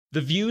The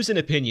views and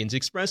opinions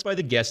expressed by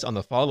the guests on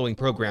the following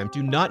program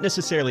do not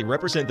necessarily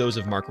represent those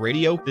of Mark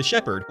Radio, The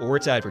Shepherd, or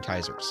its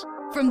advertisers.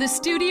 From the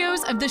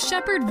studios of the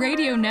Shepherd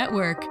Radio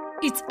Network,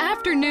 it's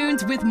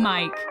Afternoons with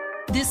Mike.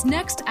 This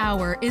next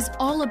hour is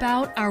all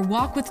about our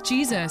walk with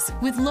Jesus,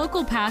 with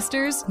local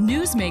pastors,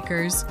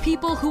 newsmakers,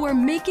 people who are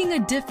making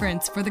a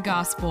difference for the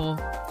gospel.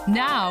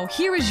 Now,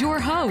 here is your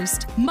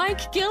host,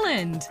 Mike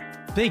Gilland.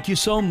 Thank you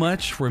so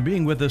much for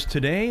being with us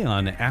today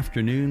on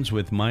Afternoons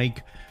with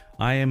Mike.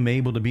 I am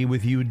able to be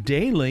with you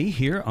daily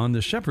here on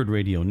the Shepherd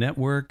Radio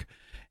Network,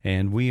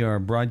 and we are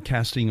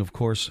broadcasting, of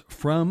course,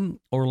 from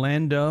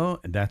Orlando.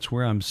 That's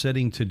where I'm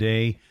sitting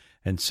today,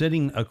 and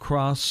sitting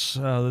across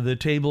the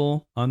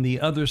table on the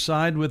other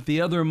side with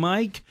the other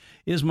Mike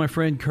is my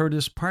friend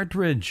Curtis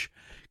Partridge.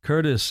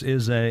 Curtis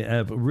is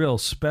a real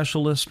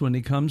specialist when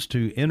it comes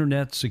to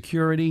internet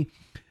security,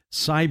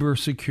 cyber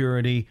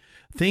security,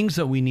 things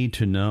that we need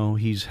to know.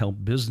 He's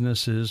helped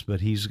businesses, but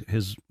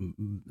his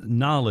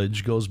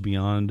knowledge goes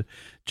beyond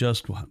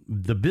just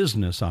the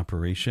business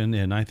operation.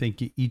 And I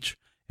think each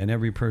and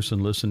every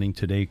person listening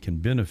today can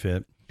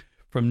benefit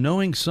from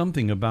knowing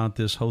something about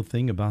this whole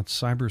thing about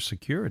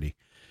cybersecurity.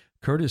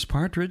 Curtis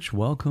Partridge,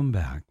 welcome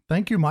back.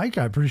 Thank you, Mike.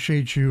 I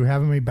appreciate you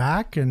having me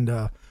back, and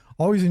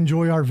always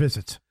enjoy our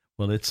visits.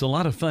 Well, it's a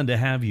lot of fun to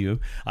have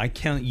you. I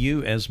count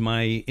you as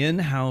my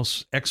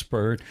in-house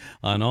expert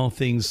on all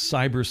things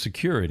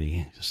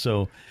cybersecurity.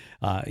 So,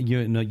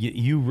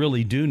 you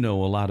really do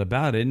know a lot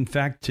about it. In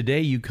fact,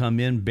 today you come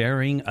in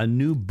bearing a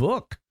new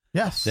book.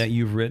 Yes. That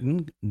you've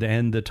written.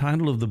 And the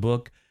title of the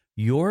book,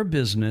 Your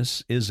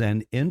Business is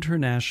an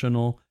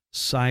International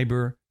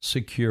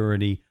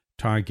Cybersecurity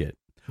Target.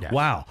 Yes.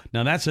 Wow.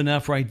 Now, that's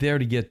enough right there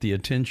to get the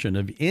attention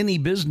of any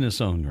business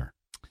owner.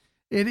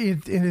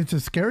 It's a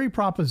scary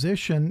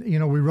proposition. You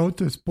know, we wrote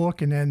this book,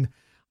 and then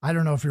I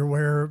don't know if you're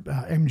aware,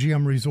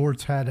 MGM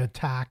Resorts had an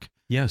attack.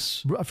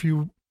 Yes.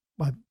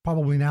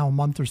 Probably now a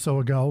month or so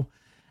ago.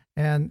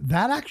 And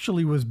that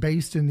actually was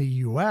based in the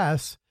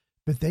U.S.,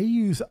 but they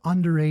use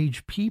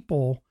underage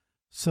people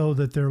so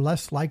that they're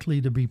less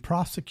likely to be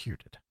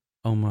prosecuted.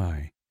 Oh,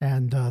 my.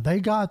 And they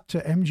got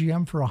to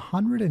MGM for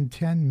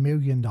 $110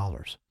 million.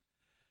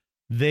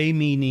 They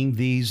meaning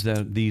these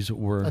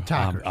were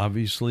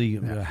obviously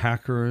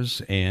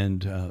hackers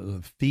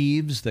and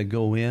thieves that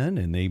go in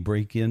and they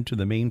break into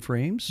the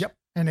mainframes? Yep.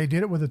 And they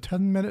did it with a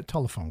 10-minute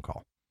telephone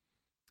call.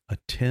 A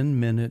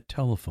 10-minute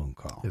telephone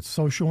call. It's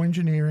social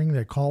engineering.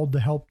 They called the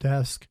help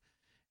desk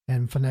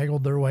and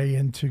finagled their way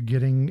into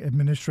getting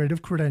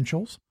administrative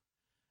credentials.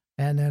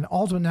 And then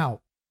also,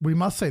 now, we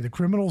must say the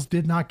criminals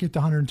did not get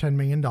the $110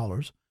 million.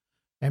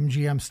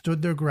 MGM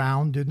stood their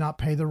ground, did not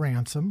pay the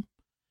ransom.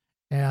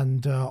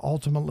 And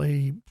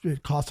ultimately,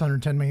 it cost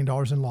 $110 million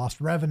in lost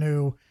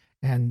revenue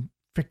and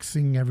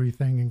fixing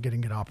everything and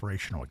getting it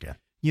operational again.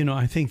 You know,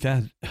 I think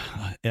that,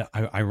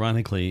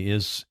 ironically,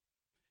 it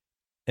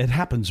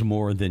happens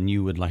more than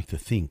you would like to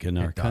think in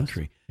our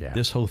country. Yeah.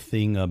 This whole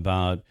thing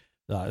about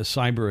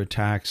cyber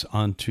attacks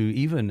onto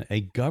even a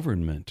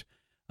government.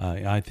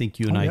 I think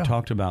you and I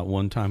talked about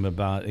one time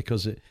about it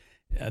because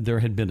there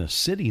had been a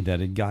city that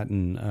had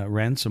gotten a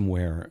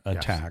ransomware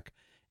attack,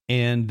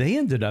 and they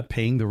ended up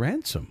paying the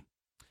ransom.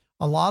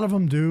 A lot of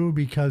them do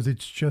because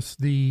it's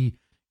just you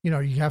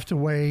have to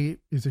weigh,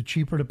 is it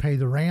cheaper to pay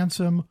the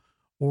ransom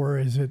or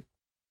is it,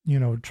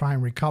 try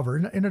and recover?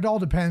 And it all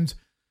depends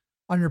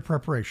on your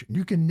preparation.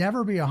 You can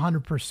never be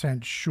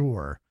 100%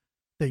 sure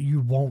that you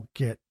won't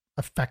get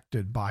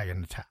affected by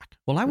an attack.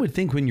 Well, I would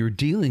think when you're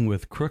dealing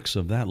with crooks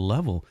of that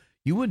level,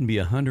 you wouldn't be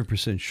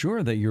 100%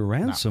 sure that your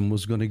ransom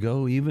was going to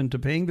go even to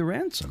paying the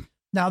ransom.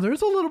 Now,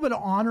 there's a little bit of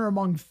honor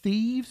among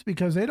thieves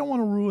because they don't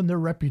want to ruin their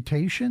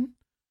reputation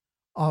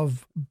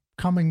of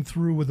coming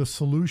through with a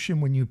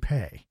solution when you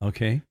pay.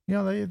 Okay.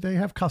 They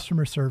have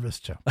customer service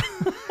too.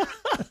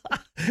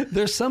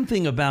 There's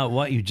something about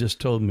what you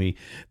just told me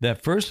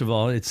that, first of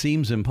all, it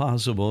seems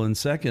impossible. And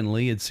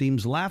secondly, it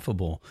seems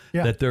laughable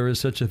that there is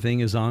such a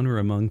thing as honor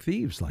among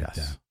thieves like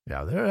that.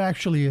 Yeah, there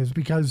actually is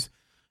because,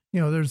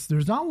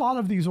 there's not a lot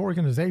of these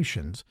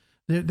organizations.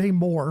 They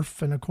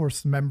morph. And of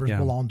course, members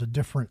belong to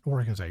different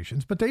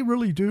organizations, but they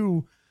really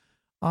do,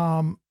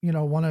 want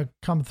to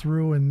come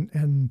through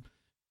and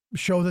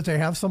show that they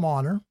have some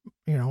honor,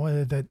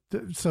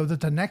 so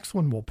that the next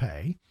one will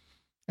pay.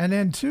 And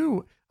then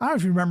two, I don't know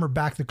if you remember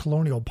back the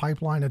Colonial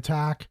Pipeline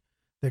attack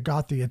that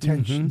got the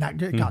attention,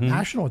 got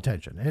national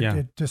attention.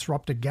 It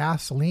disrupted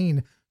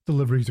gasoline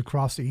deliveries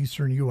across the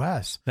eastern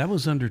U.S. That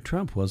was under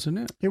Trump, wasn't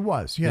it? It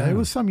was. Yeah, it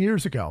was some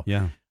years ago.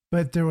 Yeah.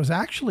 But there was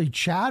actually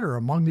chatter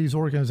among these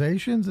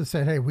organizations that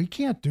said, hey, we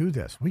can't do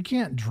this. We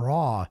can't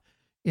draw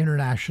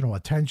international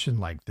attention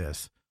like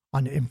this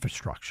on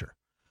infrastructure.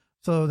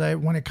 So that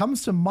when it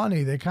comes to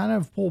money, they kind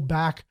of pull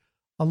back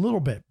a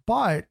little bit.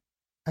 But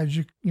as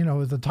as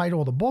the title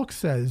of the book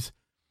says,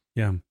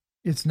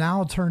 it's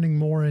now turning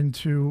more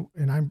into,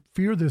 and I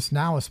fear this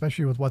now,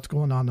 especially with what's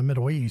going on in the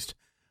Middle East,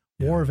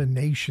 more of a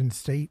nation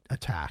state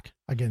attack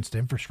against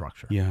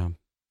infrastructure. Yeah.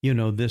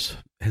 This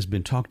has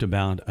been talked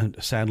about.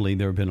 Sadly,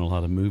 there have been a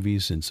lot of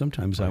movies, and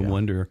sometimes I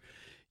wonder,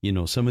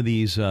 some of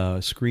these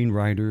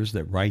screenwriters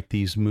that write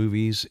these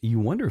movies, you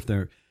wonder if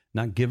they're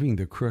not giving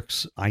the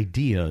crooks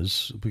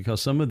ideas,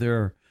 because some of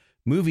their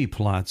movie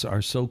plots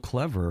are so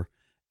clever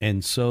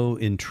and so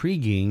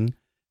intriguing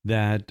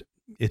that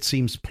it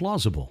seems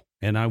plausible.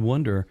 And I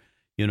wonder,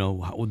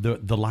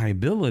 the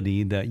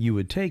liability that you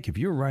would take if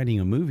you're writing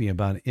a movie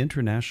about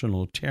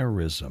international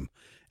terrorism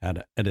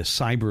at a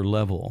cyber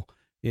level.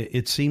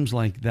 It seems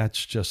like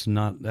that's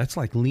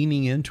like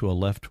leaning into a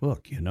left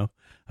hook,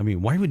 I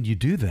mean, why would you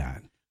do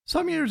that?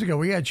 Some years ago,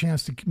 we had a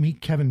chance to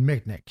meet Kevin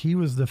Mitnick. He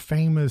was the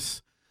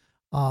famous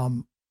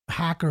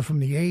hacker from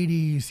the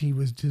 80s. He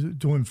was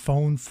doing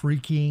phone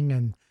phreaking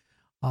and,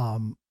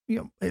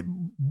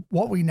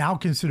 what we now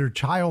consider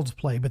child's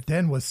play, but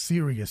then was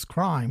serious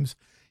crimes.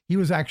 He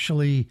was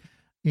actually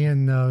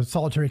in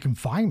solitary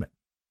confinement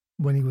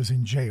when he was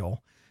in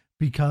jail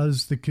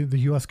because the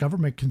U.S.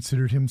 government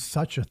considered him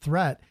such a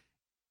threat.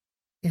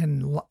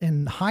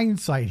 In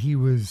hindsight, he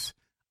was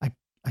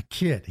a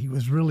kid. He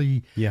was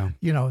really,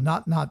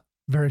 not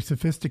very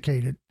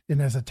sophisticated,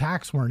 and his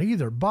attacks weren't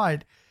either.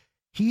 But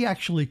he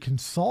actually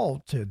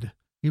consulted.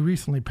 He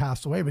recently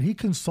passed away, but he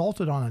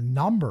consulted on a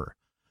number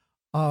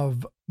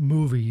of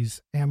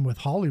movies and with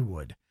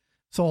Hollywood.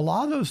 So a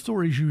lot of those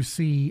stories you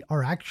see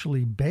are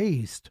actually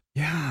based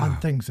on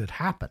things that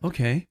happen.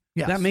 Okay.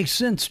 Yes. That makes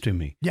sense to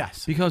me.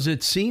 Yes. Because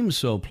it seems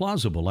so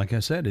plausible. Like I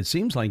said, it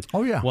seems like,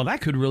 well,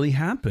 that could really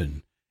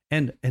happen.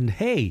 And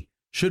hey,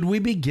 should we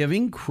be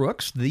giving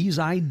crooks these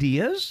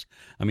ideas?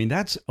 I mean,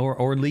 that's,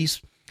 or at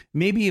least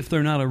maybe if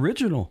they're not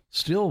original,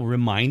 still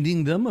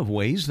reminding them of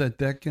ways that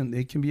they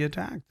can be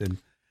attacked. And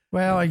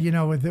well,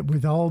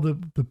 with all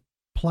the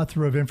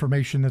plethora of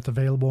information that's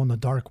available on the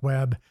dark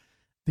web,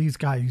 these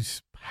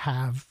guys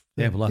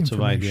they have lots of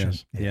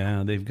ideas.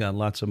 Yeah, they've got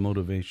lots of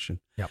motivation.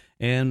 Yep.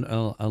 And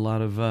a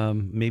lot of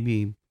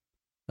maybe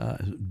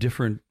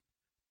different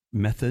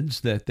methods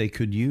that they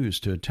could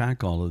use to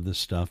attack all of this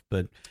stuff.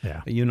 But,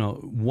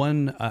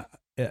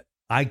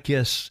 I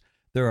guess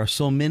there are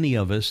so many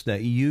of us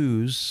that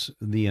use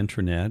the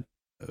internet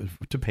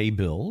to pay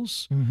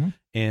bills. Mm-hmm.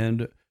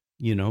 And,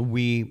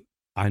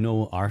 I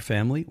know our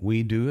family,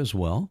 we do as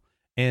well.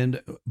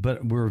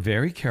 But we're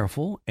very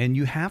careful, and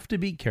you have to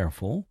be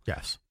careful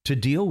to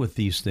deal with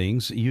these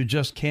things. You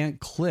just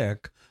can't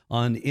click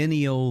on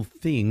any old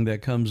thing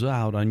that comes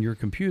out on your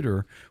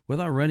computer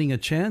without running a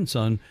chance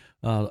on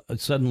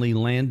suddenly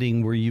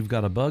landing where you've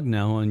got a bug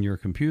now on your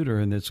computer,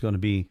 and it's going to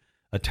be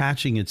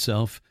attaching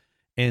itself.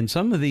 And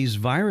some of these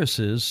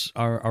viruses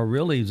are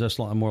really just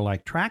a lot more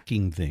like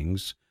tracking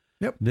things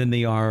than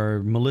they are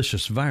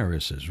malicious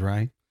viruses,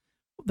 right?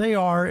 They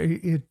are.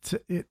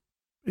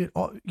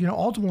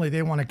 Ultimately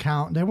they want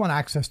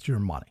access to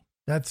your money.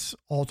 That's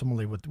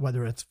ultimately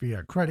whether it's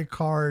via credit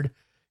card,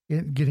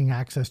 getting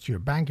access to your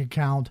bank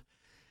account.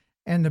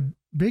 And the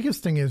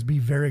biggest thing is be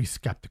very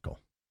skeptical.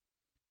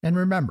 And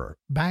remember,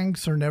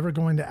 banks are never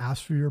going to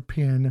ask for your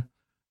PIN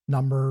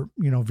number,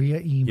 via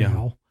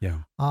email. Yeah.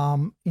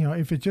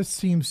 If it just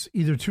seems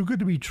either too good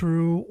to be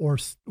true or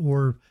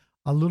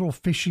a little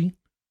fishy,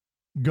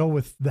 go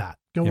with that.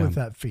 Go with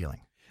that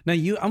feeling. Now,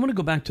 I want to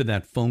go back to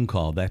that phone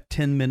call, that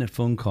 10-minute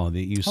phone call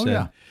that you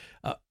said.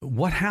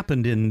 What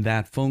happened in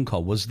that phone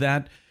call? Was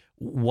that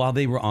while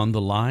they were on the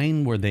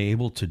line? Were they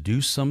able to do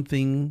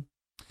something?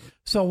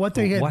 So what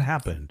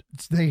happened?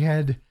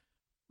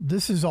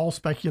 This is all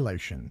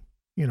speculation.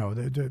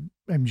 The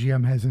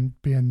MGM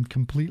hasn't been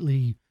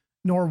completely,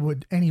 nor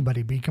would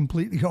anybody be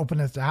completely open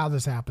as to how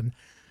this happened.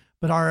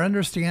 But our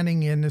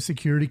understanding in the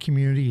security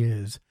community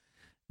is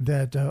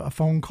that a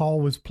phone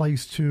call was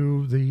placed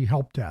to the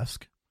help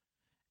desk.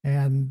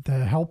 And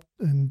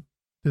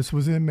this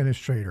was an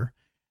administrator,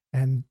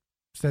 and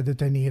said that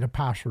they needed a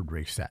password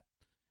reset.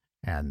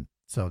 And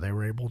so they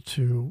were able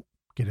to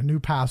get a new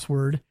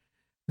password.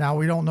 Now,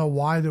 we don't know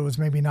why there was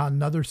maybe not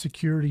another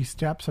security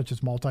step, such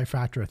as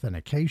multi-factor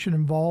authentication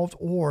involved,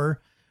 or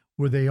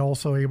were they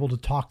also able to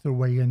talk their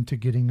way into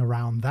getting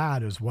around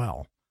that as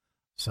well?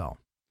 So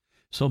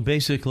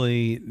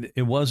basically,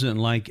 it wasn't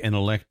like an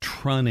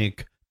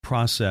electronic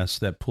process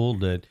that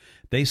pulled it.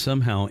 They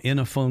somehow, in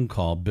a phone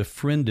call,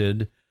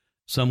 befriended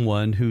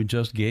someone who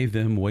just gave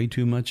them way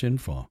too much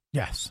info.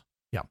 Yes.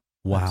 Yeah.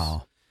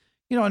 Wow.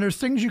 And there's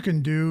things you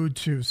can do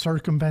to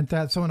circumvent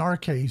that. So in our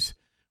case,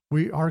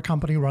 our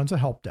company runs a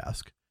help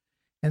desk.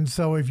 And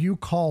so if you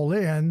call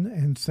in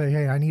and say,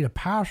 hey, I need a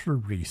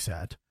password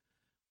reset,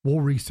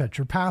 we'll reset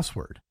your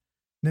password.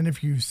 Then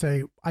if you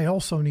say, I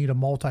also need a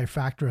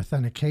multi-factor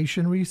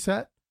authentication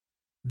reset,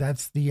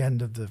 that's the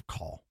end of the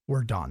call.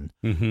 We're done.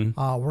 Mm-hmm.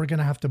 We're going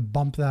to have to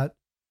bump that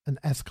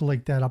and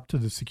escalate that up to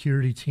the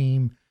security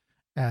team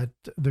at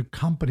the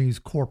company's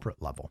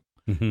corporate level.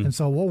 Mm-hmm. And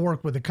so we'll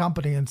work with the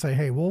company and say,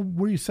 hey, we'll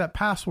reset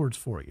passwords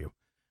for you.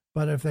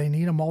 But if they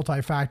need a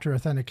multi-factor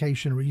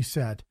authentication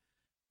reset,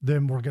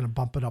 then we're going to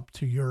bump it up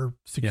to your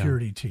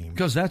security team.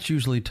 Because that's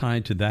usually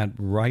tied to that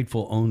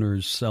rightful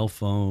owner's cell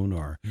phone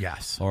or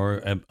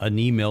an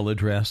email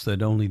address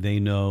that only they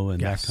know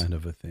and that kind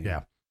of a thing.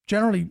 Yeah.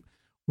 Generally,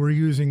 we're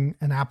using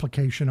an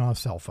application on a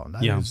cell phone.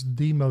 That is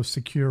the most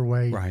secure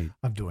way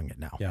of doing it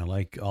now. Yeah,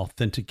 like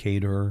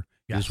Authenticator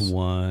is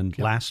one.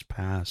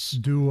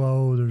 LastPass.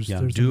 Duo. There's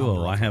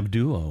Duo. I have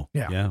Duo.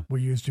 Yeah,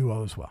 we use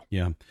Duo as well.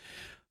 Yeah.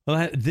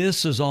 Well,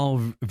 this is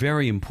all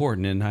very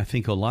important, and I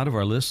think a lot of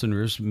our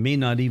listeners may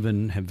not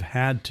even have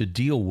had to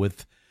deal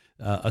with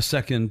a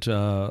second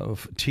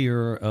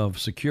tier of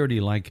security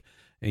like,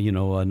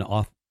 an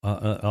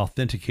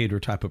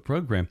authenticator type of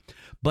program.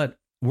 But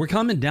we're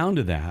coming down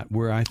to that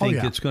where I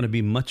think it's going to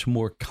be much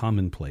more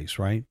commonplace,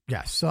 right?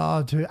 Yes.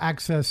 To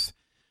access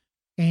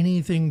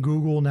anything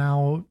Google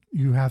now,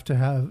 you have to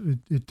have,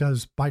 it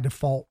does by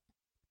default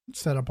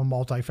set up a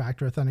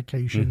multi-factor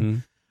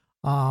authentication.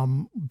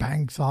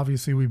 Banks,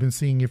 obviously, we've been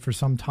seeing it for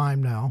some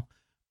time now,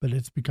 but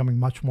it's becoming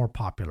much more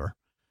popular.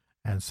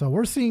 And so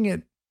we're seeing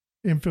it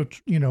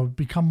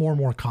become more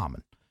and more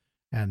common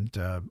and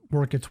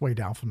work its way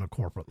down from the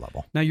corporate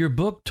level. Now, your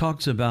book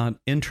talks about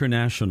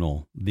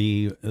international.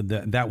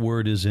 That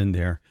word is in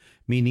there,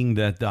 meaning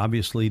that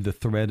obviously the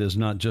threat is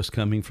not just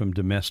coming from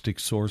domestic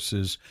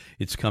sources,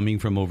 it's coming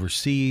from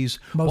overseas.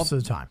 Most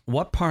of the time.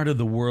 What part of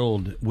the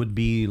world would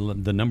be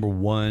the number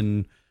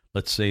one,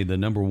 let's say the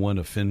number one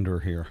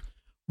offender here?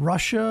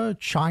 Russia,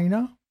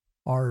 China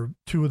are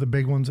two of the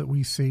big ones that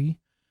we see,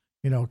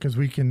 because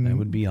we can... That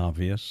would be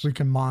obvious. We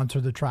can monitor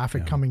the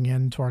traffic coming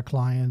in to our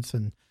clients,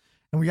 and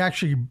we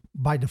actually,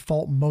 by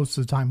default, most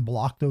of the time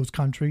block those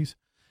countries.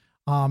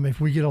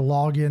 If we get a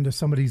login to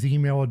somebody's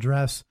email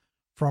address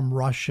from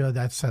Russia,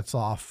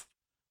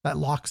 that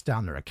locks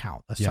down their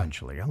account,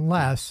 essentially,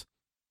 unless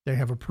they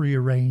have a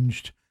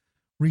prearranged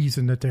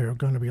reason that they're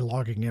going to be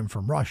logging in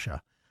from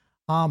Russia.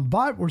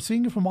 But we're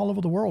seeing it from all over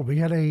the world. We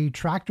had a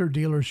tractor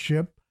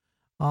dealership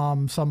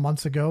some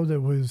months ago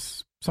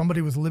that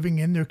somebody was living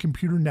in their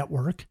computer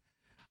network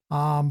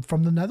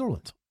from the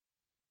Netherlands.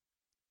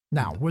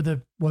 Now,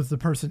 was the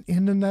person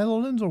in the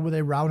Netherlands or were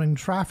they routing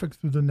traffic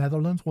through the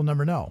Netherlands? We'll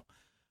never know.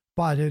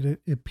 But it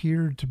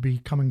appeared to be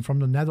coming from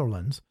the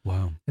Netherlands.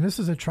 Wow. And this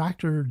is a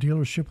tractor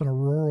dealership in a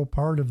rural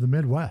part of the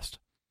Midwest.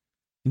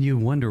 And you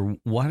wonder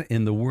what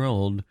in the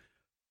world,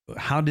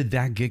 how did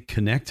that get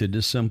connected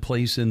to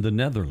someplace in the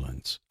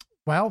Netherlands?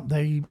 Well,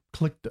 they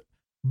clicked,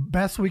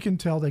 best we can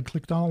tell, they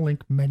clicked on a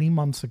link many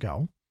months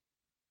ago.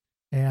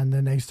 And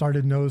then they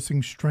started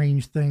noticing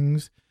strange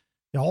things.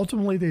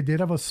 Ultimately, they did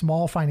have a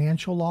small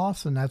financial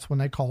loss, and that's when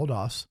they called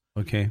us.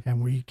 Okay.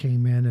 And we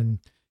came in and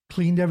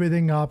cleaned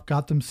everything up,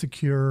 got them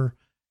secure,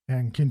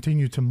 and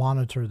continue to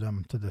monitor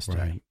them to this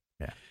day.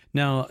 Yeah.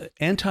 Now,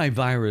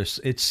 antivirus,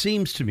 it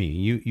seems to me,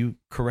 you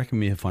correct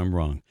me if I'm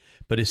wrong,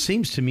 but it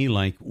seems to me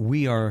like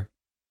we are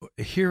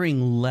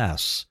hearing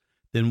less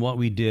than what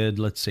we did,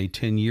 let's say,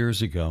 10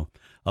 years ago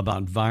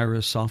about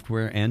virus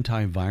software,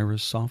 antivirus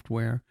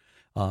software.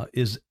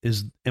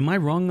 Am I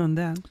wrong on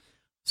that?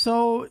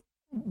 So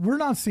we're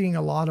not seeing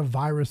a lot of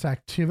virus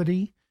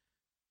activity.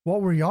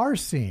 What we are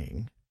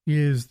seeing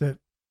is that,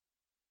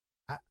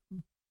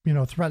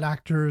 threat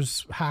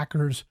actors,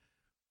 hackers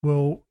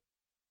will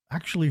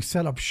actually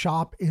set up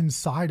shop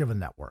inside of a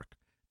network.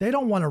 They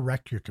don't want to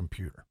wreck your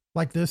computer.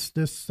 Like this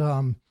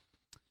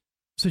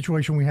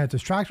situation we had at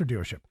this tractor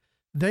dealership.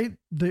 The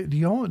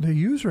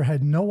user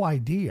had no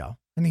idea,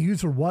 and the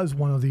user was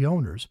one of the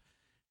owners,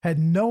 had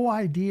no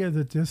idea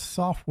that this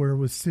software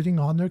was sitting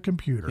on their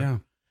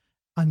computer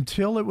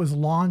until it was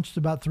launched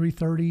about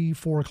 3:30,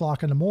 4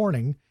 o'clock in the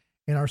morning,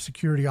 and our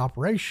security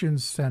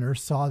operations center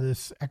saw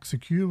this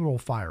executable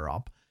fire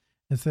up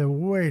and said,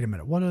 wait a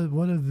minute, what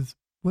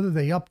are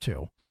they up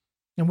to?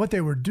 And what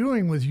they were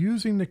doing was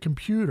using the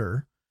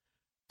computer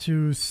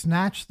to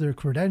snatch their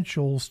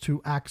credentials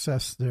to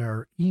access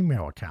their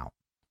email account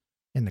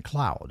in the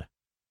cloud.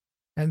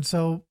 And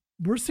so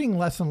we're seeing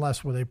less and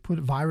less where they put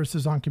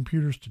viruses on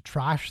computers to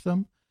trash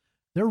them.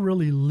 They're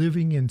really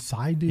living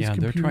inside these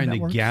computer networks. They're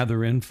trying to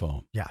gather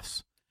info.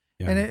 Yes.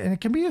 Yeah. And it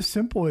can be as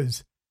simple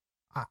as,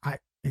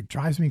 it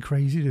drives me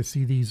crazy to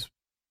see these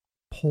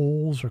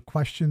polls or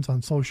questions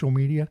on social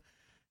media.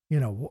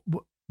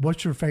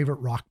 What's your favorite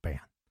rock band?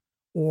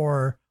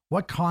 Or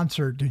what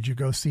concert did you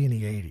go see in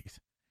the 80s?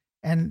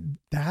 And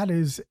that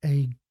is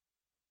a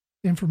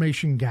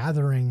information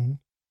gathering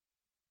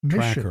mission.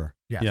 Tracker.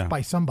 Yes,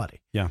 by somebody.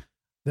 Yeah.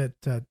 That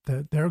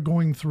they're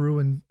going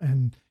through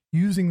and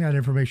using that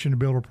information to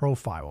build a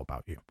profile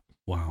about you.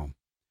 Wow.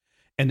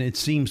 And it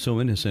seems so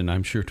innocent,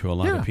 I'm sure, to a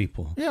lot of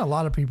people. Yeah, a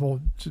lot of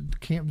people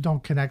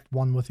don't connect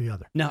one with the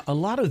other. Now, a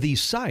lot of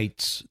these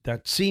sites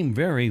that seem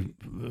very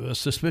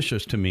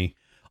suspicious to me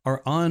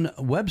are on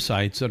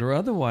websites that are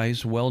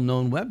otherwise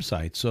well-known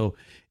websites. So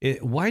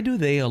why do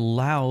they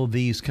allow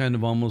these kind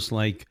of almost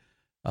like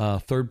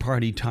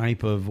third-party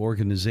type of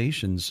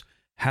organizations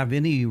have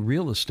any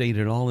real estate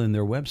at all in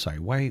their website?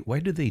 Why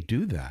do they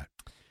do that?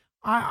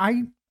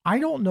 I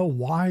don't know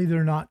why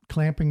they're not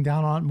clamping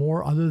down on it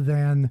more, other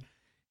than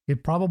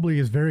it probably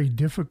is very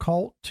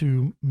difficult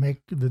to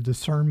make the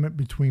discernment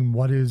between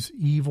what is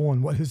evil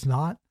and what is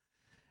not.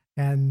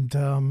 And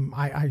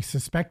I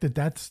suspect that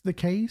that's the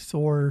case,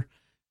 or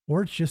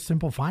it's just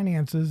simple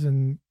finances,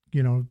 and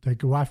they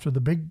go after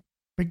the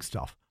big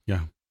stuff.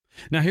 Yeah.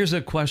 Now, here's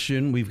a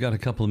question. We've got a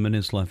couple of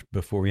minutes left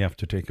before we have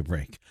to take a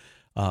break.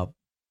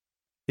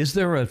 Is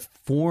there a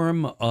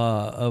form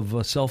of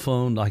a cell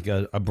phone, like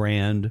a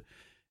brand?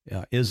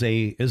 Is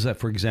that,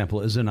 for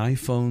example, is an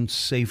iPhone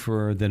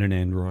safer than an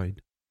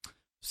Android?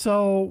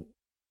 So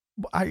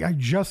I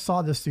just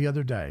saw this the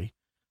other day.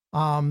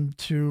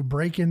 To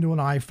break into an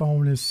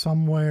iPhone is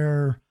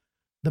somewhere,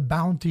 the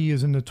bounty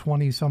is in the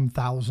 $20-some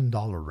thousand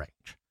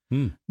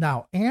range.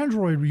 Now,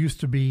 Android used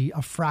to be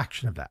a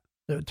fraction of that,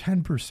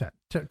 10%,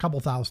 to a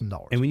couple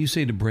 $1,000s. And when you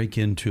say to break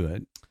into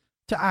it,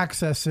 to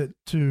access it,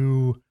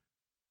 to,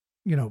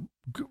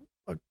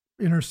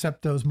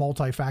 intercept those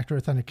multi-factor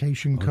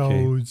authentication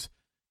codes,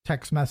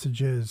 text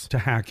messages. To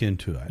hack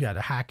into it. Yeah,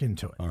 to hack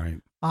into it. All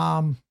right.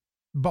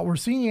 But we're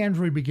seeing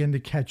Android begin to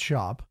catch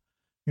up.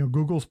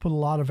 Google's put a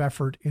lot of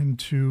effort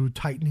into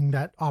tightening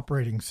that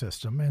operating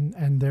system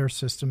and their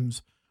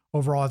systems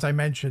overall. As I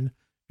mentioned, if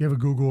you have a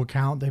Google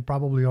account, they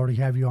probably already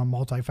have you on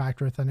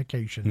multi-factor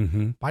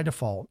authentication by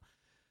default.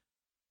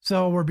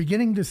 So we're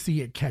beginning to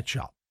see it catch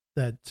up,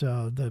 that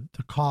the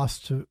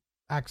cost to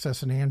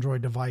access an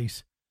Android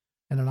device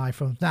and an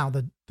iPhone. Now,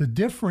 the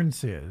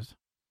difference is,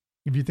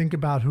 if you think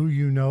about who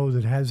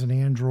that has an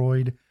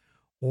Android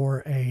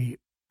or a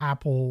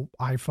Apple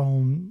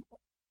iPhone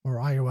or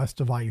iOS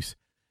device,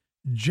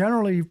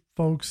 generally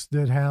folks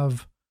that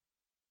have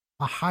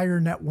a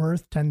higher net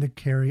worth tend to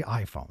carry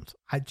iPhones.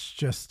 It's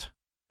just,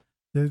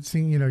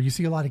 you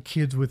see a lot of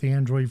kids with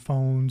Android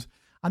phones.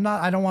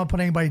 I don't want to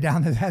put anybody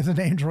down that has an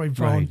Android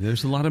phone. Right.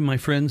 There's a lot of my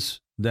friends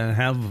that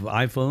have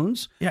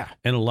iPhones. Yeah.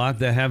 And a lot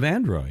that have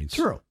Androids.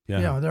 True.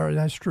 Yeah.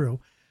 That's true.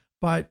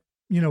 But,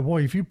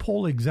 boy, if you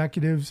poll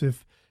executives,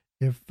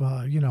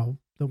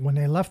 when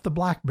they left the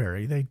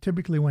BlackBerry, they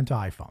typically went to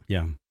iPhone.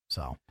 Yeah.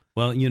 So.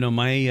 Well,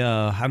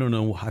 I don't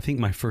know. I think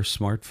my first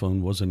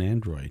smartphone was an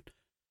Android,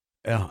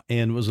 and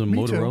it was a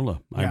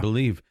Motorola, I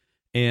believe.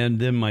 And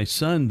then my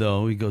son,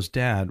 though, he goes,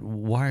 "Dad,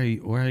 why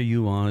are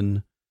you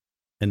on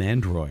an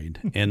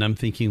Android?" And I'm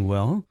thinking,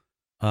 well,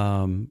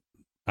 I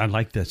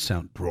like that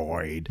sound,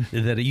 droid,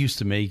 that it used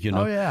to make.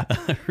 Oh yeah,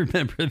 I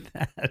remember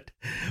that.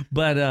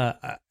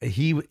 But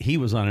he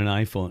was on an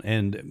iPhone,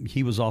 and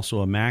he was also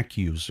a Mac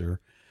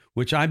user,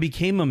 which I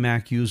became a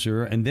Mac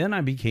user, and then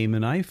I became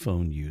an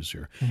iPhone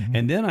user.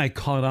 And then I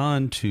caught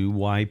on to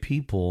why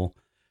people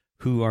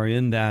who are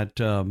in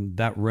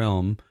that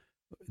realm,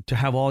 to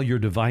have all your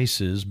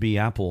devices be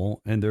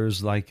Apple, and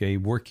there's like a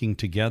working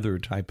together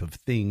type of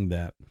thing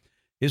that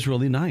is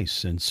really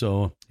nice. And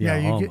so, you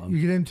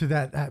get into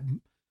that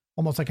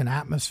almost like an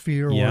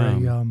atmosphere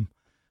or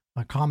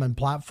a common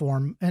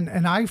platform.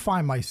 And I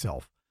find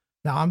myself,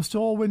 now I'm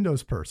still a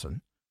Windows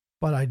person,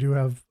 but I do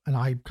have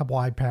a couple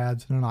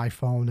iPads and an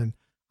iPhone, and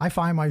I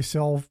find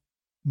myself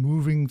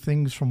moving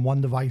things from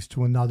one device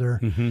to another.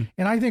 And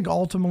I think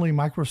ultimately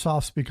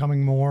Microsoft's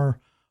becoming more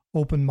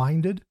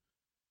open-minded,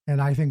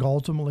 and I think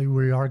ultimately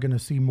we are going to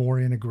see more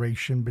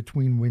integration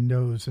between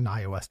Windows and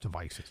iOS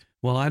devices.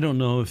 Well, I don't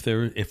know if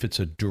it's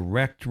a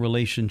direct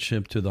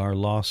relationship to our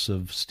loss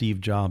of Steve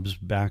Jobs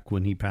back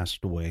when he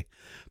passed away,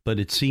 but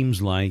it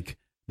seems like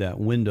that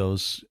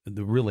Windows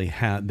really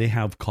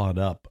have caught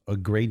up a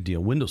great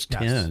deal. Windows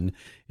 10,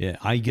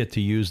 I get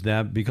to use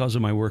that because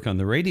of my work on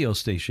the radio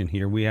station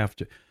here. We have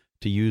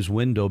to use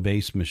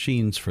window-based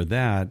machines for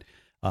that.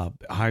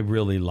 I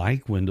really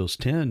like Windows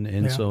 10,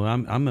 and so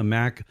I'm a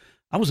Mac.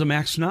 I was a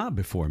Mac snob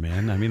before,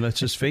 man. I mean, let's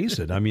just face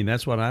it. I mean,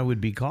 that's what I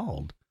would be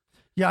called.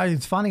 Yeah,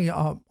 it's funny.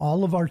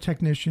 All of our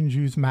technicians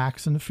use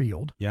Macs in the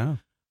field. Yeah.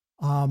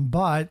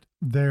 But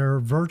their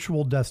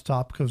virtual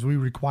desktop, because we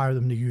require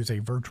them to use a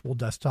virtual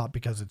desktop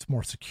because it's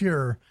more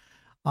secure,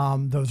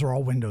 those are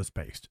all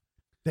Windows-based.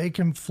 They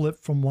can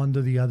flip from one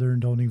to the other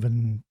and don't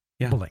even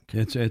blink.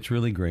 It's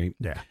really great.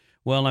 Yeah.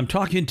 Well, I'm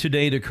talking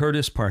today to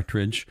Curtis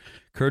Partridge.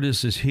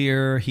 Curtis is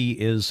here. He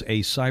is a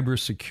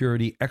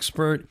cybersecurity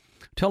expert.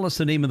 Tell us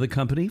the name of the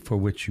company for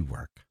which you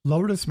work.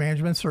 Lotus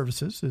Management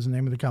Services is the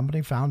name of the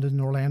company, founded in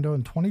Orlando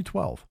in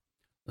 2012.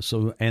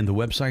 So, and the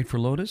website for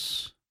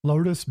Lotus?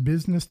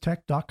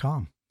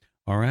 LotusBusinessTech.com.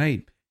 All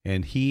right.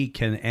 And he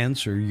can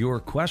answer your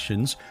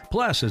questions.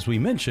 Plus, as we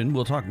mentioned,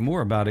 we'll talk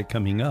more about it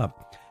coming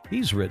up.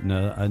 He's written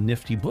a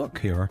nifty book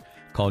here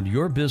called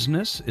Your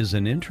Business is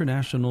an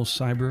International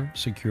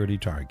Cybersecurity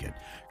Target.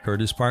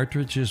 Curtis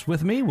Partridge is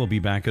with me. We'll be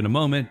back in a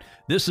moment.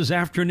 This is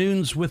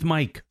Afternoons with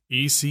Mike.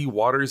 EC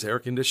Waters Air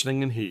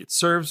Conditioning and Heat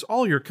serves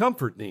all your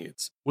comfort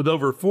needs. With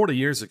over 40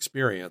 years'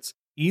 experience,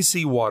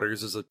 EC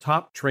Waters is a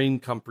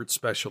top-trained comfort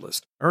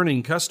specialist,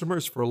 earning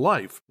customers for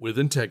life with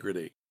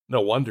integrity.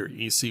 No wonder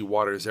EC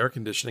Waters Air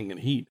Conditioning and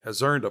Heat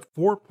has earned a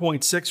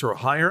 4.6 or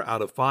higher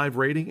out of 5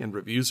 rating and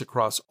reviews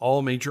across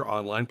all major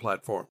online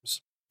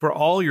platforms. For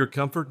all your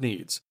comfort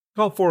needs,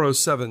 call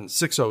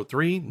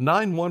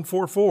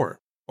 407-603-9144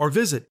 or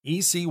visit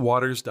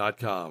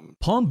ecwaters.com.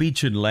 Palm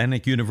Beach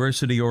Atlantic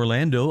University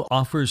Orlando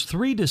offers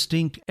 3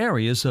 distinct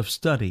areas of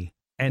study: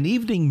 an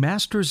evening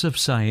Master's of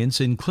Science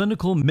in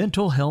Clinical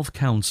Mental Health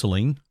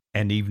Counseling,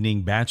 an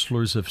evening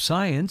Bachelor's of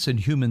Science in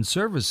Human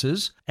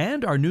Services,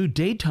 and our new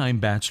daytime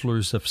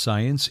Bachelor's of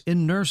Science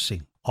in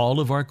Nursing.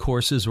 All of our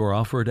courses are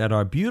offered at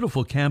our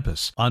beautiful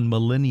campus on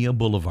Millennia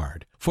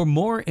Boulevard. For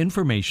more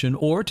information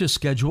or to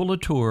schedule a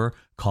tour,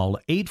 call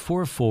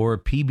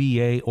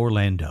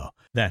 844-PBA-ORLANDO.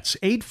 That's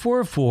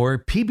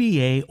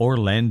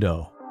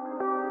 844-PBA-ORLANDO.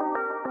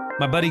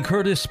 My buddy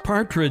Curtis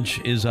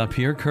Partridge is up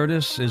here.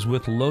 Curtis is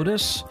with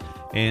Lotus,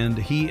 and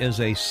he is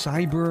a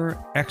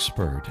cyber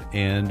expert.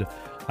 And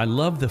I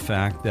love the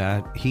fact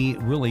that he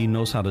really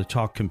knows how to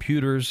talk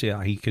computers.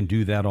 Yeah, he can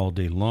do that all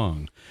day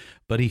long.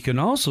 But he can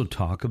also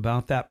talk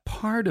about that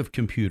part of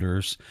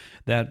computers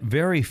that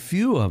very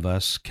few of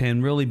us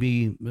can really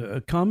be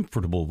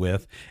comfortable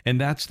with,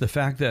 and that's the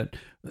fact that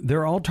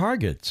they're all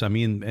targets. I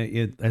mean,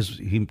 as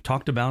he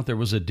talked about, there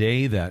was a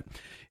day that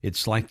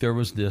it's like there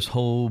was this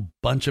whole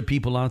bunch of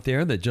people out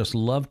there that just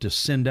loved to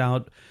send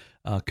out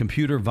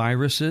computer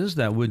viruses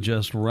that would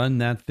just run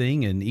that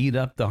thing and eat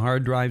up the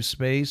hard drive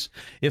space,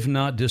 if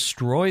not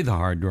destroy the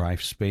hard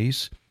drive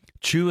space,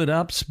 chew it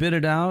up, spit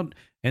it out,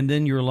 and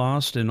then you're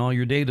lost and all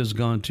your data's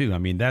gone too. I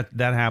mean, that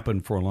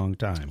happened for a long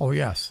time. Oh,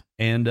 yes.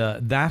 And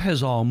that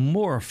has all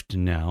morphed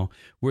now,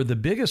 where the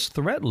biggest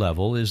threat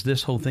level is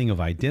this whole thing of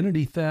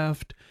identity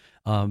theft,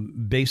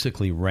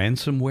 basically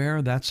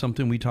ransomware. That's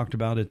something we talked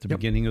about at the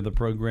beginning of the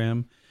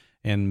program.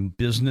 And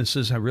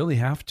businesses really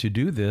have to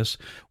do this.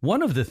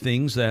 One of the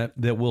things that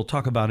we'll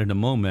talk about in a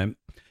moment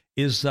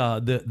is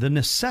the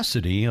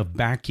necessity of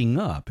backing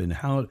up and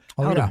how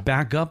to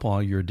back up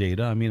all your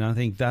data. I mean, I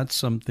think that's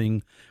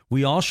something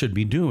we all should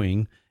be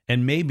doing.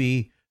 And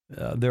maybe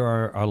there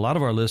are a lot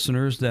of our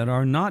listeners that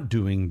are not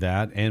doing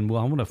that. And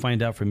I want to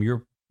find out from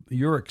your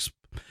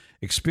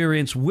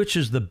experience, which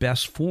is the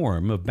best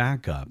form of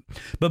backup.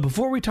 But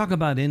before we talk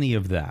about any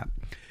of that,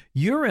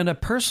 you're in a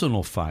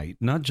personal fight,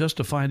 not just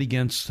a fight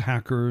against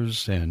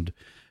hackers and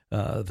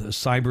the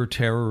cyber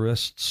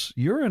terrorists.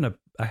 You're in a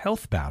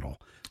health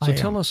battle. So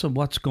tell us of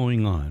what's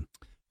going on.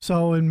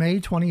 So in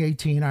May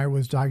 2018, I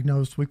was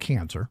diagnosed with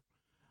cancer,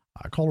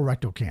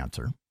 colorectal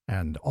cancer,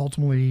 and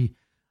ultimately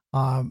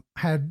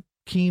had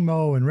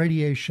chemo and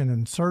radiation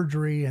and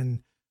surgery,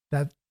 and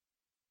that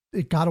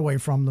it got away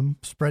from them,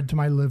 spread to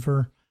my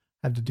liver,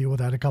 had to deal with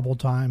that a couple of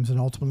times, and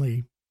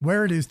ultimately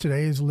where it is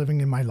today is living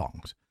in my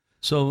lungs.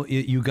 So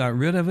you got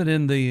rid of it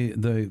in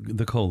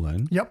the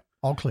colon. Yep,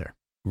 all clear.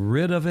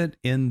 Rid of it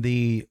in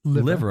the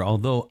liver,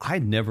 although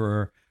I'd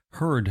never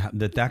heard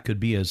that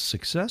could be as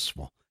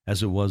successful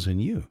as it was in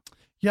you.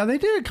 Yeah, they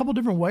did a couple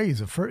different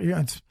ways.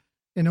 It's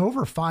in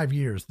over 5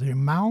 years, the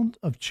amount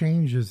of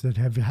changes that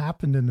have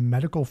happened in the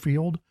medical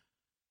field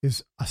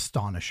is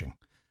astonishing.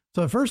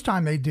 So the first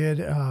time they did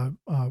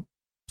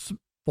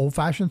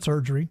old-fashioned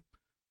surgery,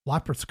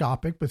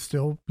 laparoscopic, but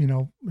still,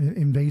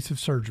 invasive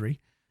surgery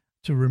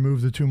to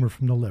remove the tumor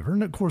from the liver.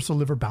 And of course, the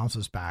liver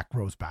bounces back,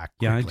 grows back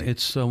quickly. Yeah,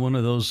 it's one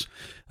of those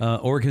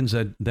organs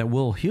that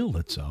will heal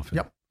itself.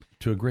 Yep.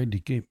 To a great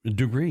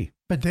degree.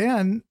 But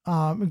then,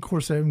 of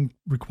course, they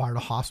required a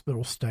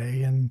hospital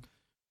stay and,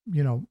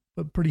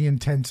 a pretty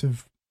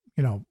intensive,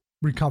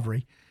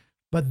 recovery.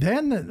 But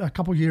then a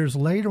couple years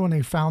later, when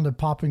they found it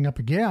popping up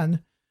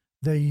again,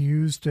 they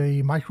used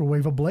a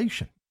microwave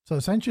ablation. So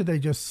essentially, they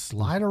just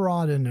slide a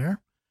rod in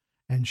there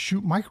and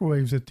shoot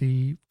microwaves at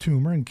the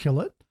tumor and kill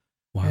it.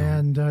 Wow.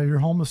 And you're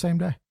home the same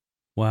day.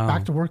 Wow.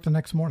 Back to work the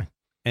next morning.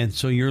 And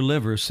so your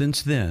liver,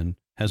 since then,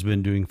 has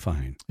been doing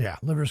fine. Yeah,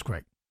 liver's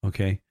great.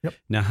 Okay. Yep.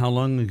 Now, how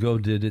long ago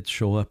did it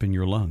show up in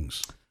your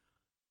lungs?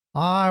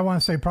 I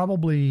want to say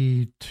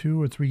probably 2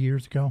 or 3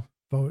 years ago.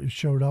 It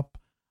showed up.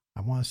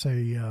 I want to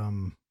say,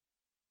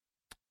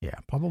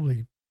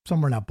 probably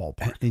somewhere in that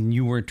ballpark. And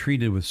you weren't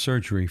treated with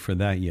surgery for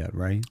that yet,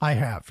 right? I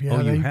have.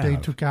 Yeah, they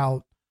took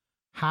out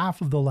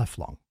half of the left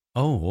lung.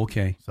 Oh,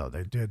 okay. So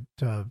they did.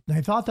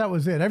 They thought that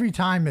was it. Every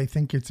time they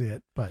think it's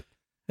it, but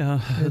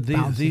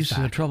these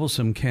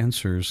troublesome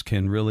cancers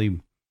can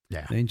really.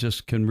 Yeah. They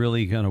just can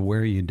really kind of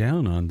wear you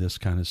down on this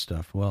kind of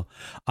stuff. Well,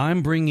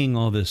 I'm bringing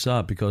all this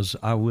up because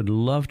I would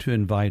love to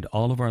invite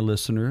all of our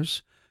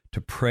listeners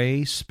to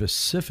pray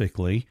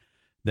specifically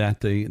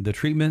that the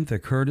treatment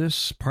that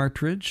Curtis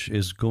Partridge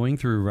is going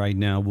through right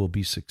now will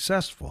be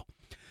successful.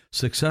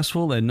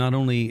 Successful at not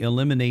only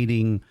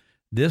eliminating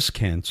this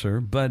cancer,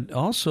 but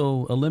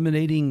also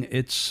eliminating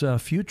its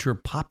future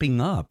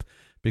popping up,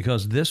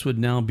 because this would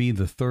now be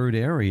the third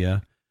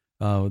area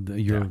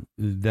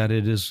that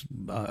it has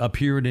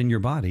appeared in your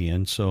body.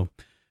 And so,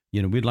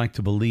 we'd like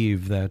to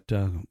believe that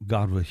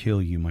God will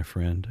heal you, my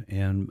friend.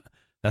 And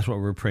that's what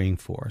we're praying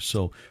for.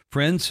 So,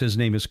 friends, his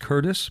name is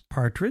Curtis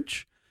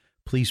Partridge.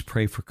 Please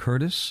pray for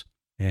Curtis.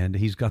 And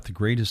he's got the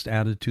greatest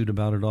attitude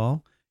about it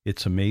all.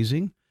 It's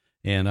amazing.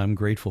 And I'm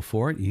grateful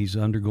for it. He's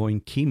undergoing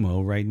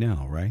chemo right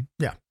now, right?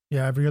 Yeah.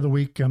 Yeah. Every other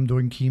week I'm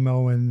doing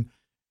chemo and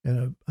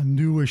a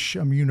newish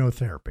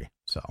immunotherapy.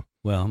 So,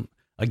 well,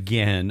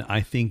 again,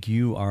 I think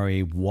you are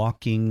a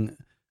walking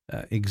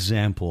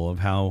example of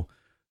how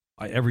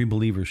every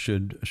believer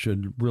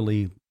should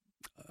really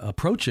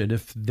approach it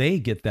if they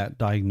get that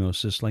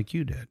diagnosis like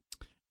you did.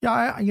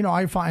 Yeah,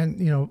 I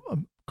find,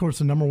 of course,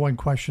 the number one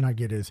question I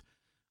get is,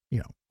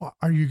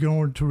 are you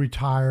going to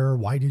retire?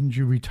 Why didn't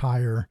you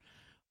retire?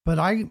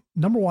 But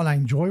number one, I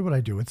enjoy what I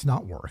do. It's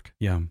not work.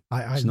 Yeah.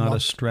 It's not love a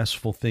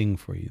stressful thing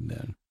for you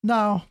then.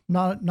 No,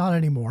 not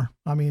anymore.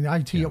 I mean,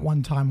 IT at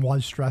one time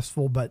was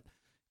stressful, but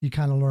you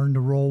kind of learn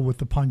to roll with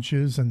the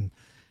punches. And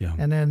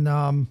then,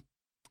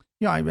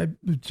 I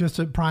just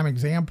a prime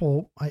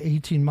example,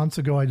 18 months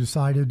ago, I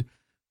decided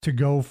to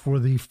go for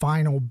the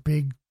final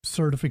big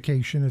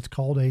certification. It's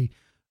called a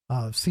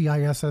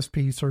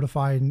CISSP,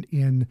 certified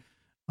in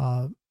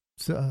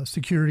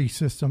security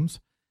systems,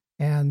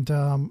 and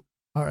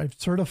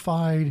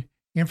certified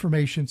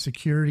information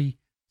security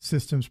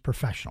systems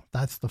professional.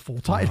 That's the full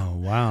title.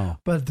 Oh, wow.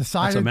 But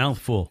decided, that's a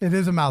mouthful. It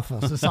is a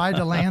mouthful. So decided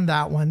to land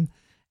that one,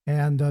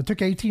 and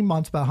took 18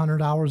 months, about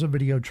 100 hours of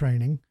video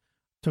training.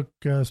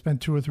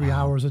 Spent 2 or 3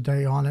 hours a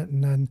day on it.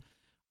 And then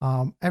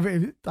I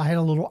had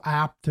a little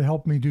app to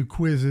help me do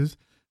quizzes.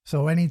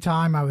 So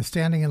anytime I was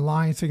standing in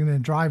line, sitting in a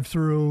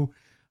drive-through,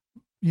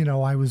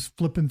 I was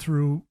flipping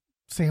through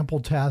sample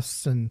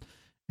tests and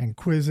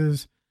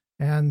quizzes,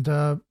 and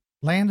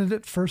landed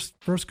it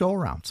first go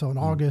around. So in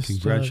August,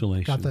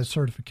 congratulations, got that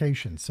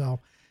certification. So,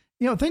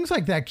 things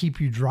like that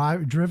keep you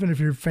driven. If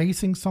you're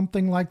facing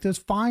something like this,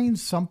 find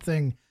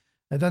something.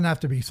 It doesn't have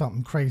to be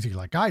something crazy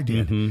like I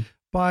did,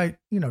 but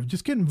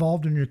just get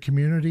involved in your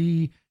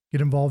community,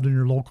 get involved in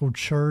your local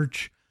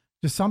church,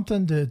 just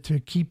something to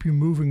keep you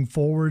moving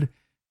forward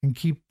and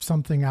keep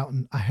something out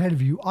ahead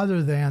of you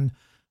other than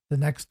the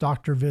next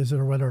doctor visit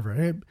or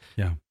whatever.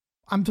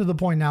 I'm to the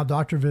point now,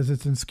 doctor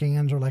visits and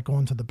scans are like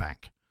going to the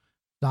bank.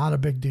 Not a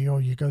big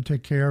deal. You go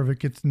take care of it,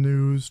 get the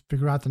news,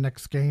 figure out the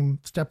next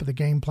step of the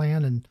game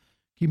plan, and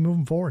keep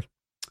moving forward.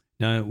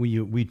 Now,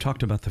 we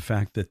talked about the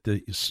fact that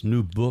this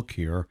new book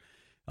here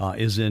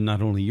is in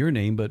not only your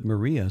name, but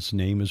Maria's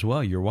name as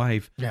well, your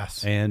wife.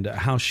 Yes. And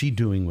how's she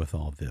doing with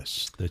all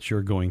this that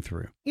you're going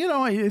through?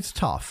 It's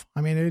tough.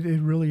 I mean,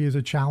 it really is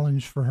a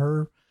challenge for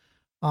her.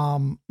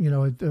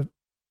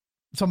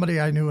 Somebody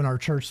I knew in our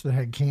church that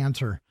had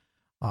cancer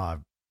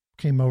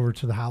came over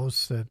to the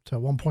house at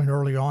one point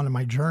early on in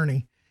my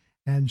journey,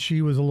 and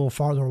she was a little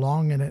farther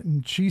along in it.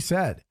 And she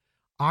said,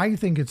 I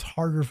think it's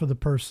harder for the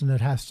person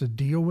that has to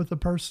deal with the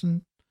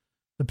patient,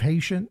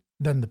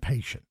 than the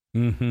patient.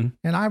 Mm-hmm.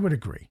 And I would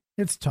agree.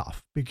 It's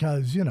tough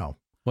because,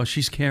 well,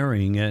 she's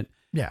carrying it.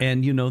 Yeah.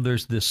 And,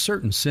 there's this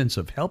certain sense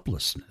of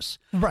helplessness.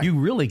 Right. You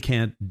really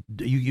can't,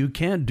 you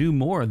can't do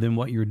more than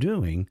what you're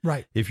doing.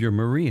 Right. If you're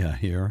Maria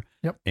here.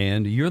 Yep.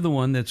 And you're the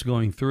one that's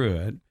going through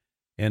it.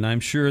 And I'm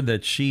sure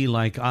that she,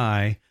 like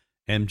I,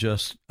 am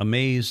just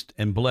amazed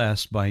and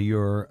blessed by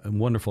your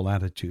wonderful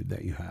attitude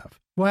that you have.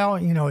 Well,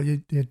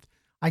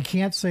 I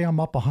can't say I'm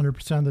up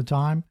 100% of the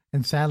time.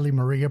 And sadly,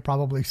 Maria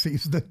probably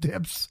sees the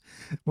dips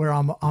where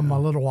I'm a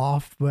little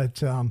off.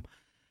 But,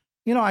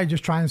 I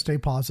just try and stay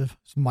positive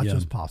as much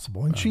as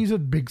possible. And she's a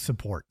big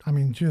support. I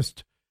mean,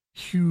 just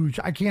huge.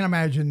 I can't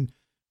imagine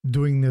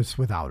doing this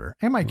without her.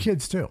 And my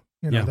kids, too.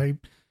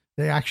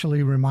 They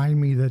actually remind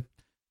me that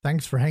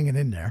thanks for hanging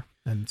in there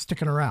and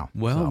sticking around.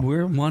 Well,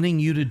 we're wanting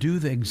you to do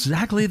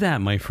exactly that,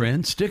 my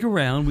friend. Stick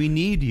around. We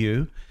need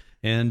you.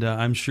 And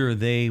I'm sure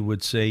they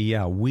would say,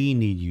 yeah, we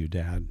need you,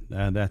 Dad.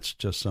 That's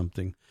just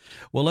something.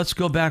 Well, let's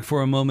go back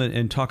for a moment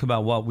and talk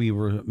about what we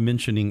were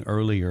mentioning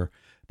earlier.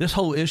 This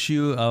whole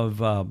issue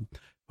of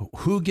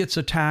who gets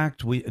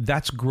attacked,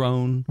 that's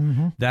grown.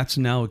 Mm-hmm. That's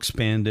now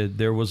expanded.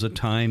 There was a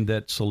time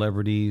that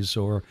celebrities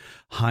or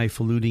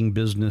highfalutin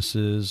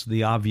businesses,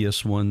 the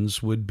obvious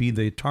ones, would be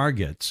the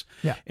targets.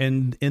 Yeah.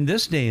 And in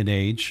this day and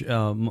age,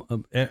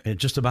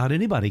 just about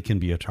anybody can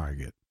be a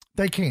target.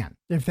 They can.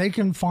 If they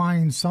can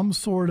find some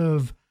sort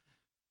of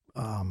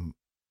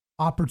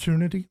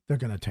opportunity, they're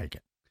going to take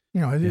it.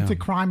 It's a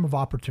crime of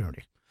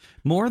opportunity.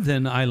 More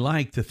than I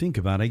like to think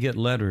about. I get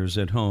letters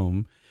at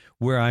home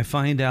where I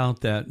find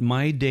out that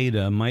my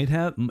data might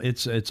have,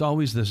 it's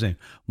always the same,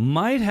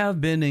 might have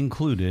been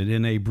included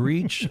in a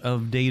breach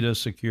of data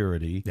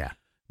security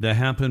that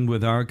happened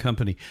with our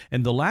company.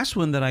 And the last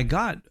one that I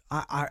got,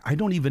 I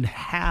don't even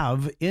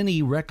have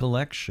any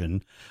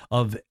recollection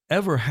of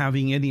ever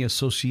having any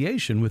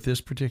association with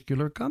this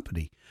particular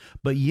company.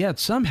 But yet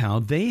somehow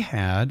they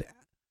had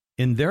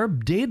in their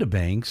data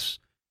banks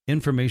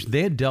information.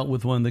 They had dealt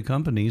with one of the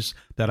companies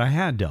that I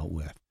had dealt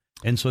with.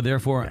 And so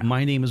therefore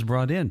my name is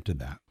brought into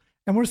that.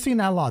 And we're seeing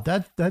that a lot.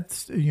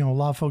 That's a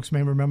lot of folks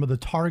may remember the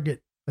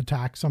Target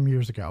attack some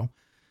years ago.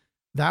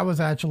 That was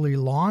actually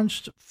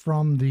launched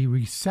from the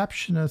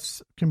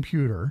receptionist's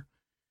computer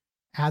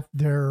at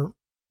their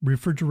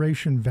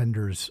refrigeration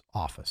vendor's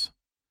office.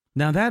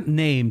 Now that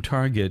name,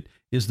 Target,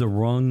 is the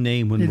wrong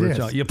name when we're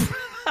talking.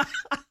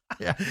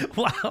 Yeah.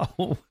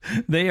 Wow.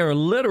 They are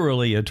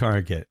literally a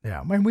target.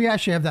 Yeah. And we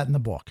actually have that in the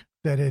book,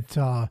 that it,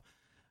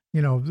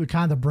 the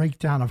kind of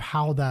breakdown of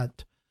how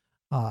that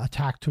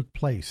attack took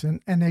place.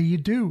 And then you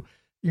do,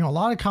 a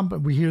lot of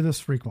companies, we hear this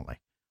frequently.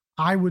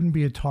 I wouldn't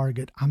be a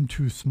target. I'm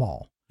too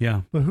small.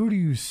 Yeah. But who do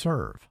you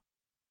serve?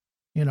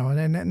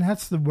 And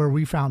that's where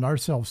we found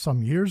ourselves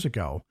some years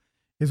ago,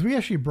 is we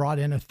actually brought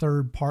in a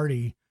third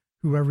party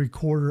who every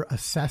quarter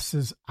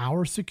assesses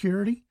our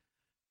security,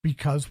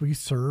 because we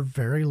serve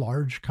very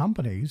large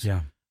companies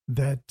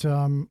that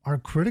are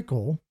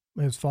critical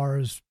as far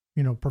as,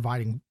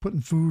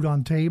 putting food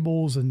on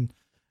tables. And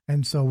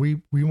so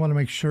we want to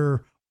make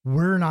sure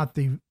we're not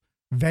the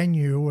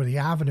venue or the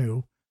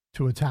avenue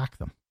to attack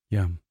them.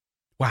 Yeah.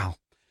 Wow.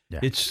 Yeah.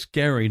 It's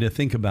scary to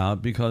think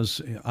about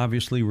because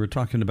obviously we're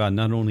talking about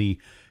not only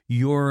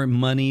your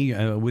money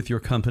with your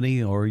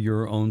company or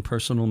your own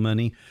personal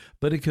money,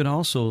 but it could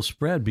also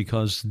spread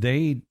because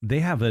they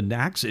have an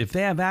access. If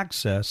they have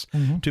access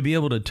to be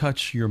able to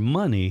touch your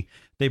money,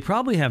 they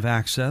probably have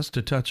access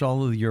to touch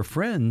all of your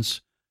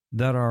friends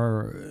that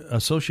are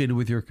associated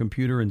with your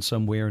computer in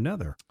some way or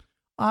another.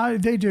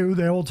 They do.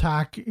 They'll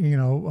attack,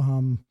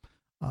 they'll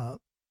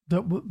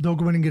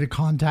go in and get a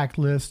contact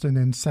list and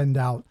then send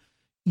out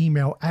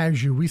email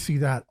as you. We see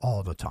that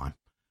all the time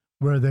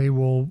where they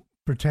will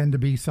pretend to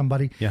be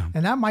somebody. Yeah.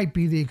 And that might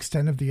be the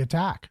extent of the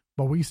attack,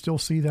 but we still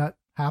see that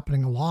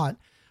happening a lot.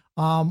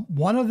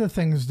 One of the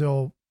things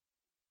they'll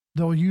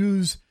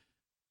use,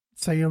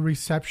 say, a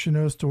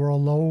receptionist or a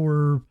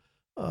lower,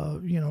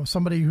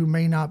 somebody who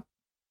may not,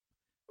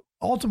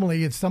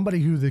 ultimately it's somebody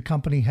who the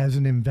company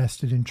hasn't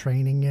invested in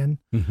training in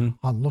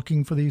on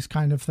looking for these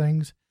kind of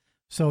things.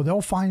 So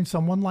they'll find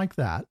someone like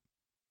that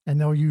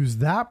and they'll use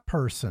that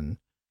person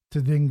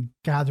to then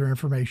gather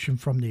information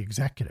from the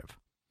executive.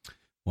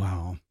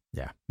 Wow.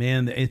 Yeah,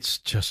 man, it's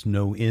just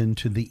no end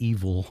to the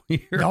evil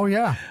here. Oh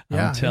yeah.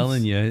 I'm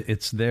telling you,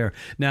 it's there.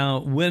 Now,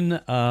 when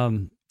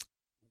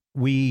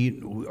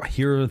we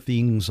hear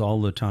things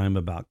all the time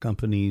about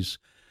companies,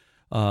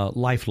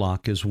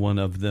 LifeLock is one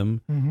of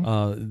them.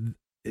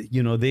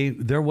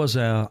 There was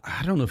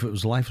I don't know if it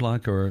was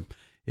LifeLock or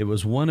it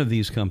was one of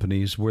these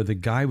companies where the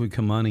guy would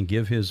come on and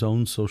give his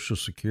own social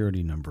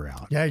security number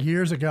out. Yeah,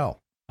 years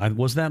ago.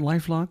 Was that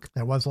LifeLock?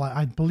 That was,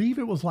 I believe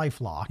it was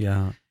LifeLock.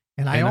 Yeah.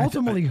 And I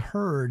ultimately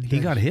heard he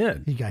got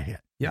hit. He got hit.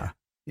 Yeah.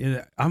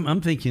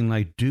 I'm thinking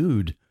like,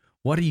 dude,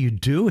 what are you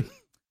doing?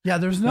 Yeah,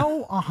 there's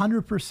no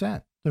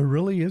 100%. There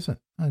really isn't.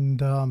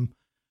 And,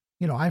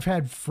 I've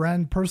had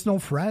personal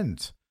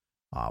friends.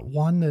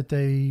 One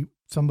that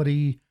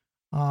somebody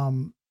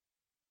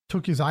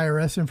took his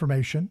IRS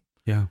information.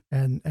 Yeah.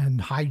 And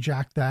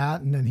hijacked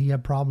that. And then he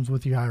had problems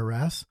with the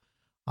IRS.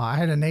 I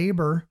had a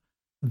neighbor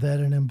that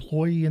an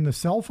employee in the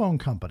cell phone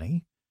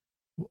company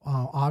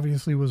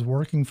obviously was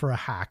working for a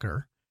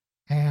hacker,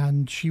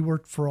 and she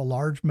worked for a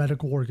large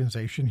medical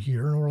organization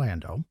here in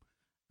Orlando,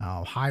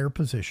 higher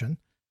position.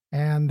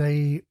 And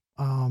they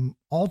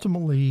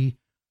ultimately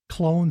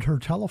cloned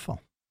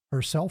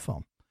her cell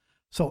phone.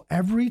 So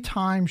every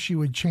time she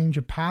would change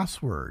a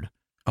password,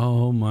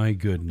 oh my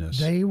goodness,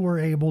 they were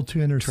able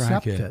to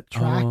intercept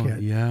track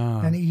it.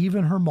 Yeah. And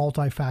even her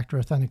multi-factor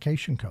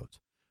authentication codes,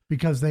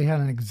 because they had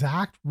an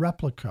exact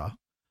replica.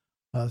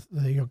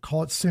 They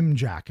call it SIM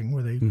jacking,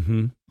 where they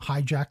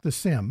hijack the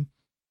SIM.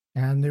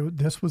 And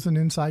this was an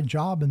inside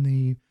job in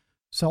the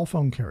cell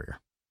phone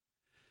carrier.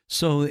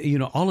 So,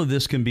 all of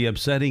this can be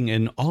upsetting,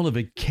 and all of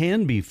it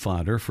can be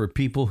fodder for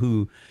people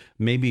who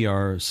maybe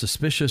are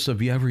suspicious of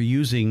you ever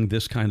using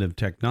this kind of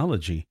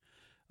technology.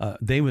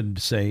 They would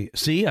say,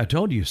 see, I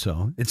told you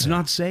so. It's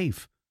not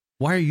safe.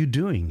 Why are you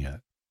doing it?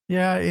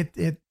 Yeah,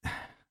 it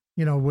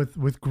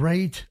with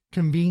great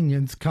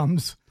convenience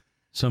comes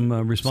some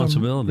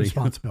responsibility.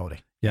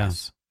 Yeah.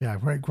 Yes. Yeah.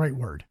 Great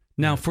word.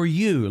 Now, for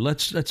you,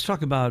 let's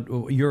talk about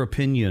your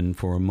opinion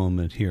for a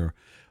moment here.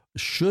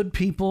 Should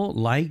people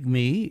like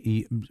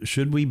me,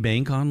 should we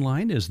bank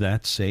online? Is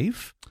that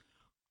safe?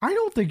 I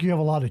don't think you have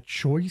a lot of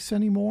choice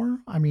anymore.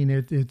 I mean,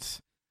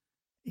 it's,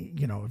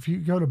 if you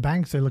go to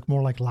banks, they look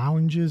more like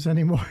lounges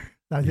anymore.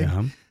 I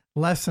think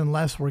less and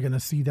less we're going to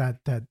see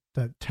that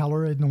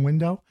teller in the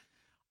window.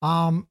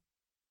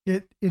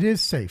 It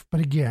is safe,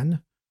 but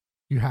again,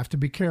 you have to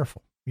be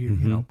careful.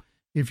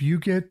 If you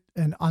get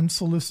an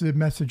unsolicited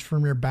message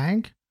from your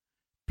bank,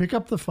 pick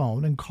up the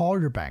phone and call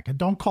your bank, and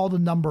don't call the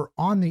number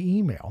on the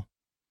email.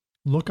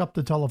 Look up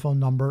the telephone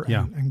number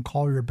and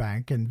call your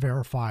bank and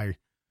verify,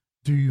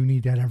 do you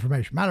need that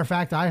information? Matter of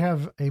fact, I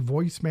have a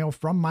voicemail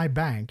from my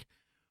bank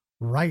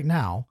right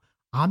now.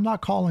 I'm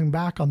not calling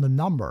back on the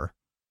number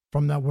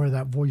from where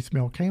that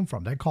voicemail came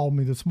from. They called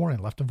me this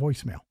morning, left a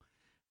voicemail,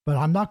 but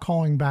I'm not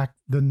calling back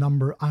the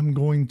number. I'm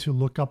going to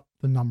look up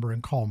the number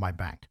and call my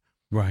bank.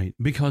 Right.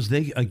 Because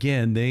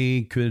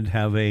they could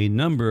have a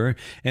number.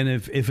 And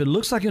if it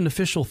looks like an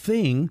official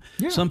thing,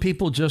 some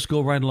people just go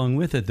right along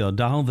with it. They'll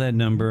dial that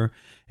number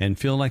and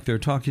feel like they're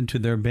talking to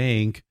their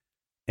bank.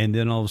 And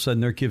then all of a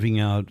sudden they're giving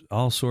out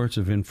all sorts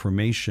of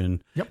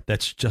information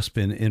that's just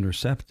been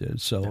intercepted.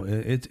 So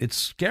it's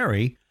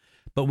scary,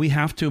 but we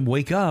have to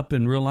wake up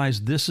and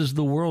realize this is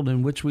the world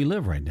in which we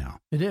live right now.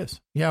 It is.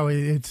 Yeah.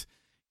 It's,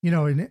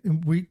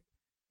 you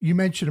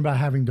mentioned about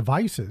having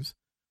devices.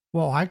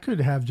 Well, I could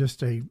have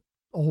just a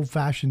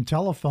old-fashioned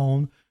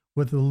telephone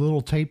with a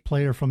little tape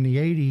player from the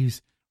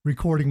 80s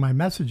recording my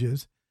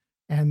messages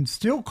and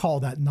still call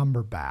that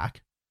number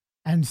back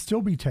and still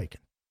be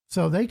taken.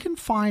 So they can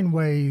find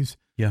ways.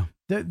 Yeah.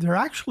 They're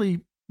actually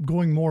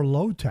going more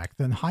low-tech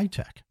than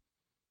high-tech.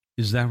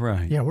 Is that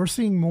right? Yeah, we're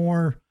seeing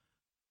more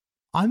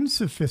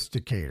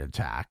unsophisticated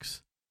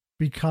attacks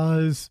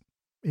because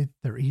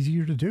they're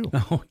easier to do.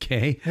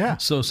 Okay. Yeah.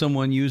 So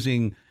someone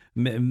using,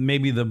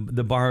 maybe the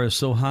bar is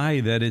so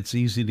high that it's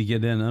easy to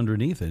get in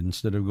underneath it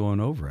instead of going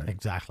over it.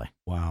 Exactly.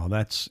 Wow,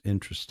 that's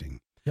interesting.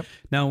 Yep.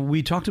 Now,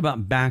 we talked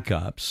about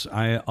backups.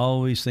 I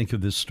always think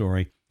of this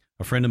story.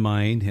 A friend of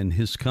mine and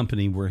his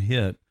company were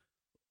hit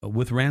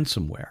with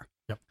ransomware.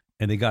 Yep.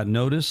 And they got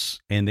notice,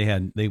 and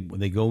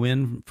they go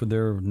in for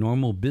their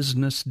normal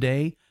business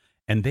day,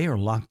 and they are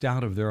locked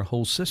out of their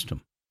whole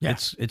system. Yeah,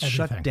 it's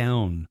shut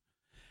down.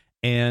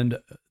 And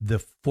the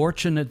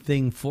fortunate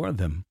thing for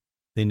them,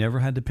 they never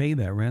had to pay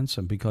that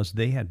ransom because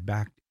they had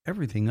backed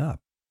everything up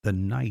the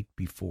night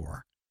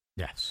before.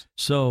 Yes.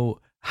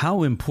 So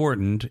how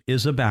important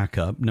is a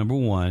backup, number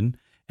one?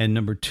 And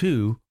number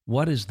two,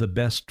 what is the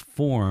best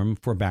form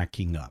for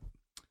backing up?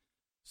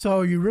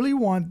 So you really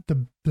want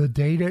the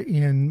data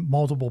in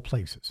multiple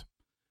places.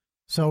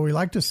 So we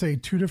like to say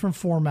 2 different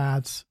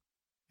formats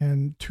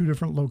and 2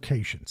 different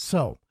locations.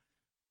 So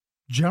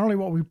generally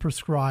what we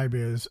prescribe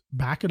is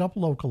back it up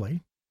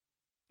locally,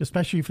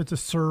 especially if it's a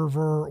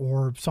server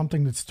or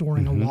something that's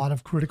storing a lot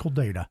of critical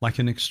data. Like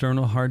an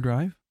external hard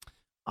drive?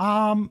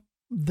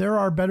 There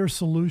are better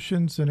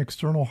solutions than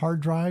external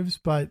hard drives,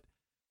 but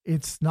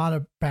it's not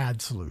a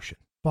bad solution.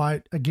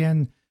 But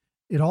again,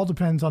 it all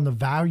depends on the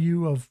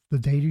value of the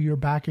data you're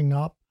backing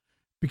up,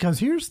 because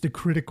here's the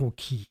critical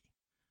key.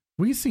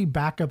 We see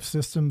backup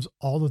systems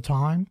all the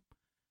time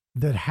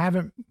that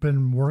haven't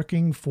been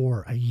working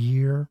for a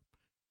year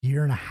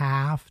and a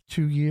half,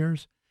 2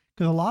 years,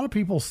 because a lot of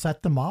people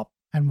set them up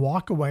and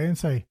walk away and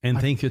say,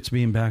 and think it's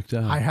being backed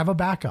up. I have a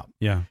backup.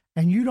 Yeah.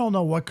 And you don't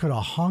know what could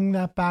have hung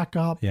that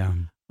backup. Yeah.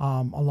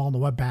 Along the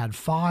web bad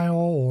file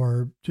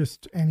or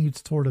just any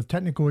sort of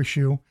technical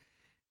issue.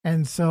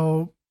 And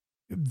so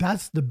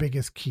that's the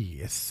biggest key,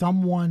 is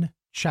someone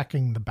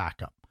checking the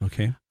backup.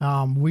 Okay.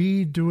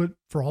 We do it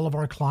for all of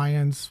our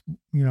clients,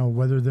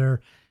 whether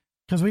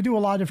because we do a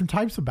lot of different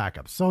types of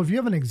backups. So if you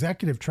have an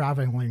executive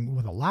traveling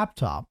with a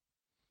laptop,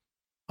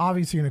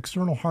 obviously an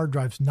external hard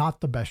drive's not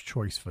the best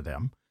choice for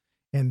them.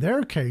 In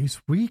their case,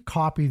 we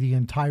copy the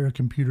entire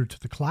computer to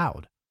the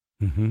cloud.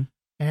 Mm-hmm.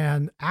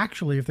 And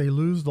actually, if they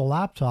lose the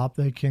laptop,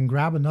 they can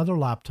grab another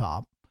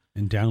laptop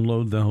and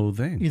download the whole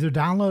thing. Either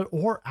download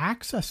or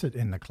access it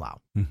in the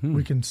cloud. Mm-hmm.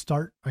 We can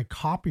start a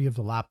copy of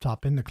the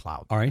laptop in the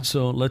cloud. All right,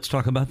 so let's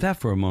talk about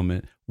that for a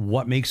moment.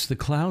 What makes the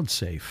cloud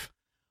safe?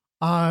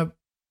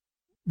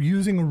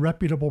 Using a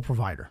reputable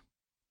provider.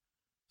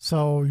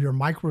 So your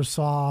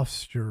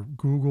Microsofts, your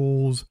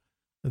Googles,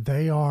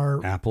 they are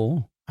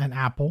Apple. And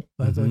Apple.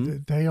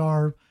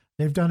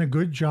 They've done a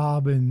good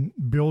job in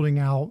building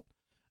out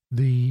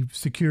the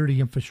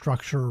security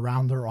infrastructure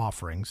around their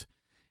offerings.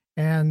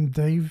 And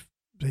they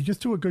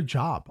just do a good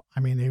job. I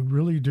mean, they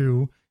really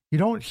do. You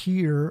don't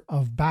hear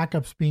of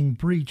backups being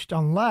breached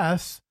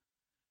unless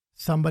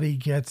somebody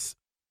gets,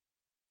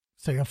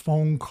 say, a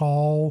phone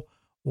call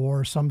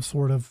or some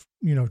sort of,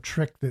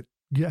 trick that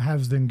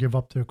has them give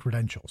up their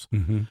credentials.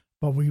 Mm-hmm.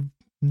 But we've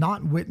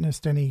not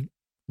witnessed any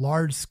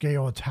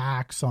large-scale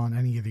attacks on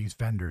any of these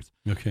vendors.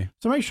 Okay.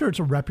 So make sure it's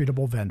a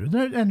reputable vendor.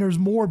 And there's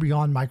more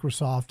beyond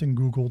Microsoft and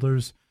Google.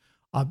 There's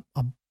a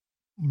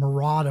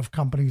myriad of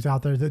companies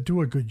out there that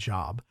do a good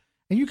job.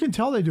 And you can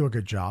tell they do a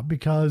good job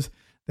because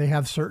they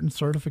have certain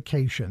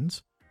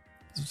certifications,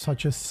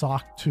 such as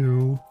SOC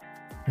 2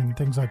 and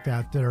things like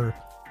that are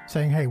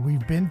saying, hey,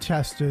 we've been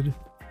tested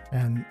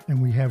and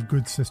we have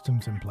good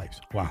systems in place.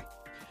 Wow.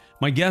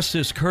 My guest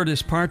is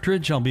Curtis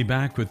Partridge. I'll be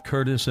back with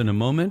Curtis in a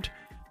moment.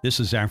 This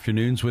is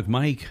Afternoons with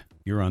Mike.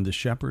 You're on The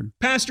Shepherd.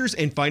 Pastors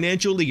and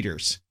financial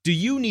leaders, do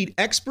you need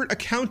expert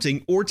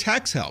accounting or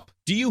tax help?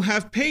 Do you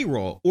have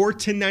payroll or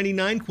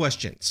 1099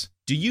 questions?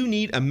 Do you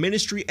need a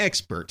ministry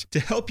expert to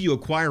help you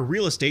acquire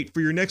real estate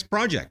for your next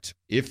project?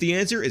 If the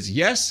answer is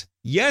yes,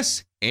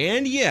 yes,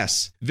 and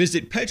yes,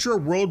 visit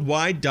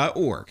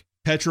petraworldwide.org.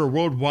 Petra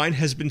Worldwide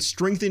has been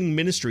strengthening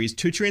ministries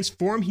to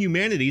transform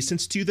humanity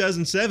since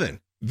 2007.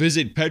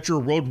 Visit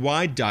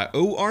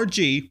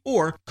petraworldwide.org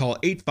or call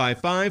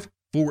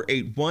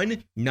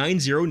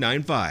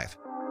 855-481-9095.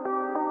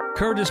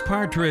 Curtis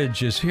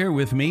Partridge is here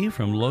with me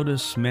from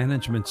Lotus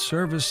Management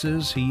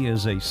Services. He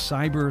is a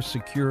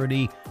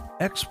cybersecurity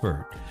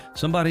expert,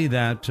 somebody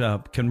that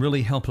can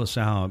really help us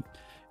out.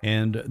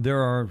 And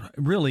there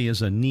really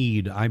is a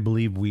need, I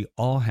believe we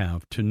all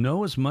have, to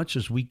know as much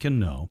as we can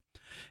know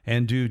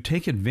and to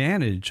take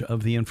advantage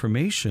of the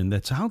information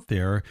that's out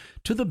there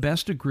to the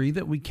best degree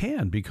that we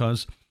can.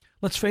 Because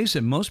let's face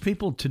it, most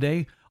people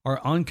today are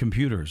on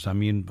computers. I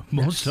mean,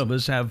 most of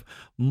us have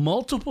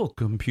multiple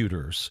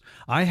computers.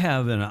 I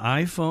have an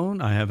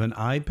iPhone. I have an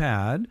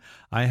iPad.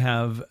 I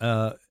have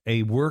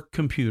a work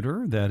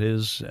computer that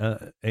is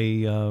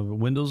a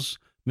Windows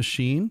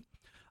machine.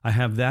 I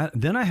have that.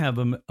 Then I have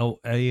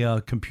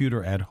a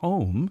computer at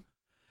home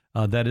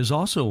that is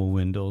also a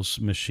Windows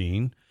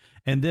machine.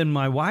 And then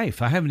my wife,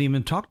 I haven't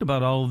even talked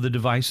about all of the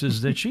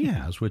devices that she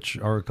has, which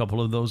are a couple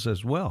of those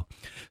as well.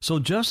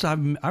 So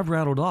I've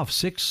rattled off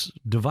 6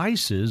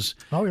 devices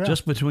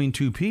just between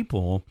 2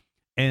 people.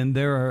 And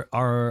there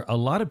are a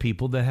lot of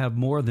people that have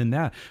more than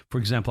that. For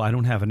example, I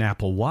don't have an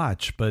Apple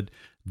Watch, but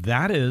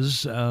that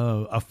is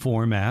a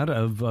format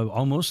of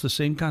almost the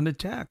same kind of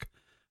tech.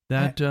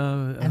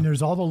 And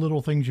there's all the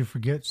little things you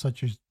forget,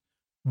 such as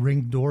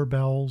Ring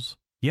doorbells,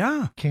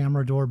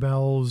 camera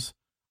doorbells,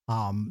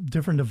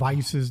 different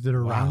devices that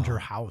are around your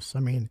house. I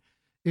mean,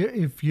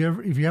 if you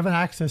have an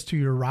access to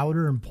your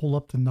router and pull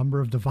up the number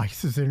of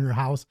devices in your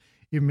house,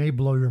 it may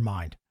blow your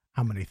mind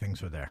how many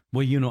things are there.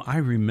 Well, I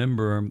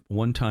remember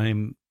one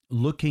time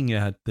looking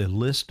at the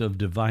list of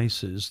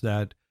devices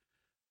that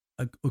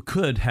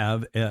could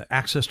have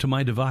access to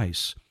my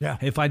device. Yeah.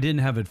 If I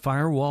didn't have it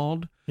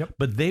firewalled. Yep.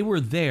 But they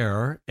were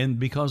there, and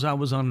because I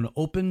was on an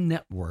open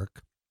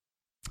network,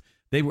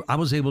 I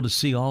was able to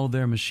see all of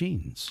their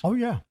machines. Oh,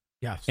 yeah.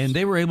 Yes. And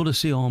they were able to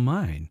see all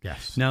mine.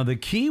 Yes. Now, the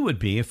key would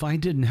be if I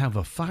didn't have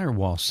a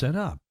firewall set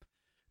up,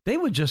 they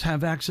would just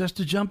have access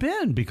to jump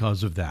in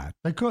because of that.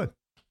 They could.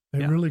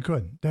 They really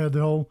could.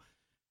 They'll,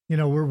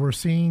 we're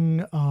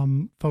seeing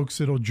folks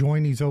that'll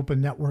join these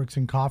open networks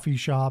in coffee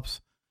shops,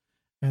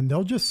 and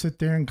they'll just sit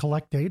there and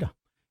collect data.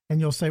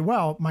 And you'll say,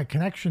 well, my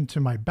connection to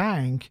my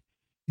bank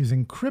is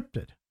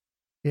encrypted.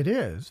 It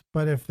is,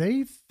 but if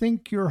they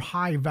think you're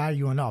high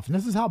value enough, and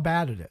this is how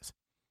bad it is,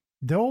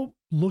 they'll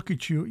look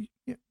at you.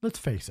 Let's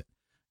face it.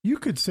 You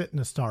could sit in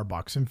a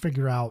Starbucks and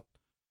figure out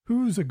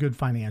who's a good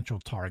financial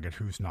target,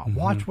 who's not. Mm-hmm.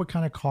 Watch what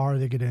kind of car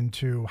they get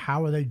into.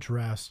 How are they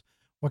dressed?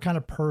 What kind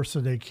of purse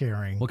are they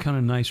carrying? What kind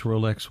of nice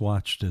Rolex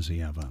watch does he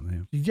have on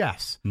there?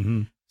 Yes.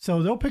 Mm-hmm.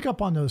 So they'll pick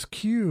up on those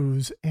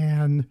cues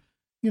and,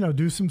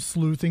 do some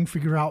sleuthing,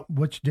 figure out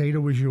which data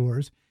was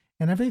yours.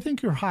 And if they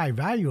think you're high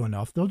value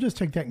enough, they'll just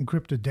take that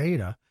encrypted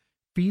data,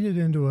 feed it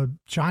into a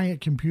giant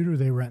computer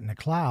they rent in the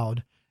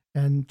cloud,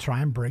 and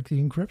try and break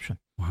the encryption.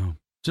 Wow.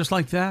 Just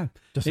like that.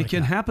 It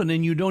can happen,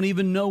 and you don't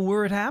even know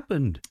where it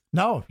happened.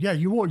 No. Yeah,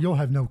 you won't. You'll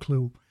have no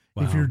clue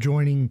if you're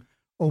joining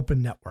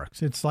open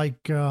networks. It's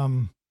like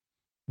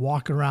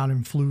walking around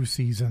in flu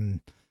season,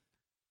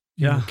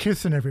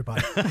 kissing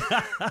everybody.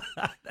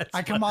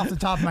 I come off the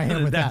top of my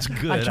head with that's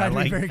that. Good. I try to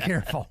like be very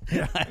careful.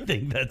 Yeah. I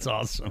think that's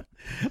awesome.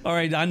 All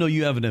right. I know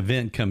you have an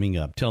event coming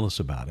up. Tell us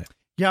about it.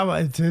 Yeah, well,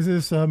 it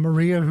is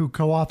Maria who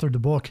co-authored the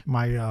book.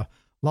 My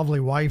lovely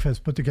wife has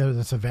put together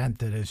this event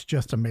that is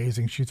just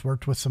amazing. She's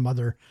worked with some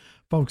other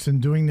folks in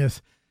doing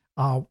this.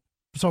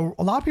 So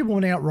a lot of people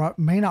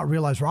may not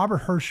realize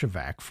Robert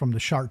Herjavec from the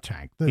Shark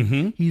Tank,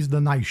 he's the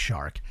nice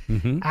shark,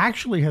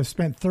 actually has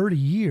spent 30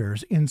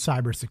 years in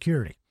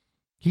cybersecurity.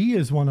 He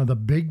is one of the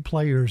big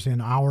players in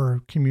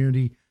our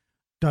community,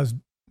 does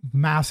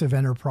massive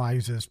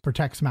enterprises,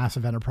 protects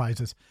massive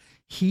enterprises.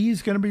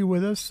 He's going to be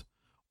with us.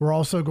 We're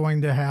also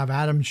going to have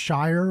Adam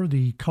Shire,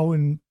 the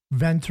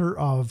co-inventor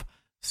of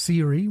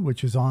Siri,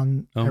 which is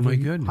on every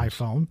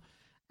iPhone.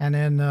 And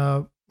then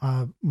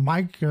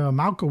Mike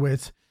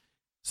Malkowitz.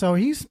 So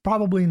he's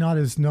probably not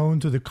as known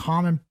to the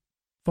common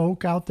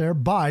folk out there,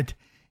 but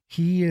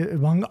he,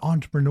 among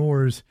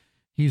entrepreneurs,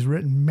 he's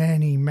written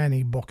many,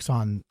 many books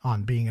on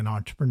being an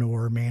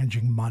entrepreneur,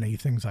 managing money,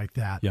 things like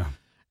that. Yeah.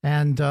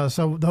 And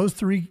so those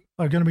three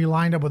are going to be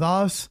lined up with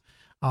us.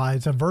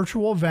 It's a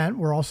virtual event.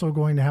 We're also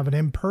going to have an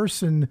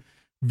in-person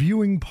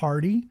viewing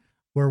party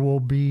where we'll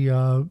be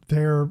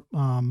there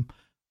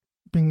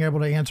being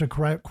able to answer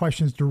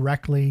questions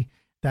directly.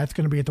 That's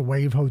going to be at the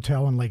Wave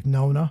Hotel in Lake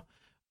Nona.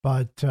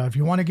 But if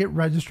you want to get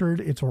registered,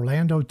 it's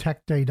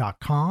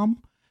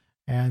orlandotechday.com,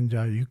 and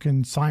you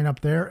can sign up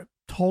there.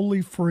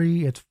 Totally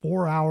free. It's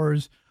 4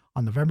 hours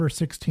on November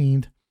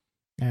 16th.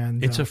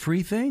 And it's a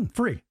free thing.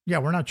 Free. Yeah,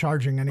 we're not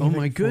charging anything. Oh,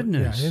 my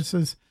goodness.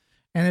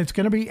 And it's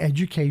going to be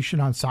education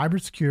on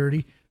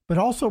cybersecurity, but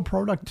also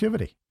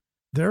productivity.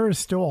 There is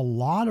still a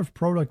lot of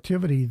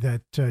productivity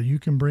that you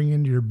can bring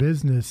into your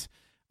business,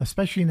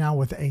 especially now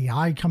with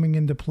AI coming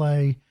into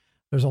play.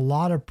 There's a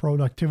lot of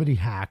productivity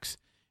hacks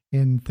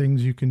in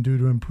things you can do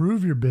to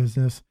improve your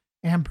business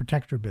and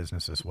protect your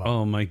business as well.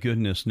 Oh, my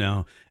goodness.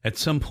 Now, at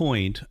some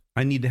point,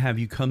 I need to have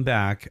you come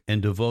back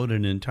and devote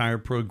an entire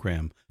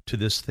program to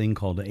this thing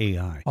called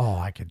AI. Oh,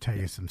 I can tell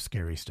you some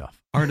scary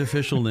stuff.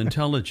 Artificial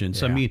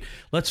intelligence. Yeah. I mean,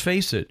 let's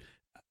face it,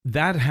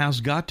 that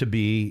has got to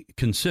be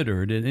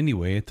considered in any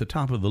way at the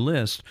top of the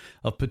list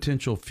of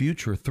potential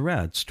future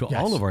threats to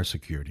all of our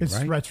security, it's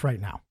right? threats right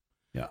now.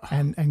 Yeah.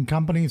 And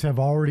employees have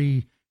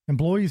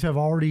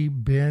already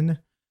been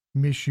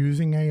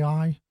misusing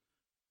AI.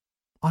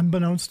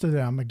 Unbeknownst to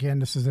them, again,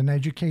 this is an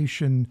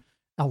education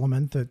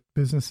element that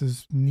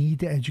businesses need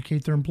to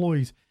educate their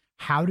employees.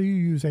 How do you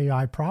use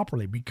AI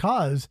properly?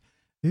 Because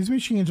these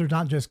machines are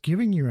not just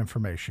giving you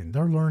information,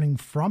 they're learning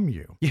from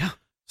you. Yeah.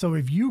 So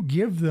if you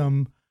give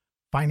them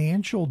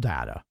financial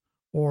data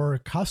or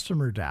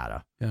customer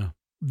data,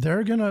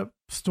 they're going to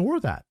store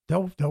that.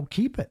 They'll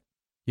keep it.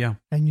 Yeah.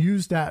 And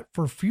use that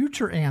for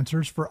future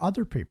answers for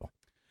other people.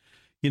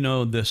 You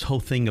know, this whole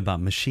thing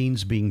about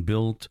machines being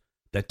built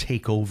that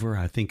take over.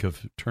 I think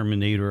of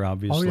Terminator,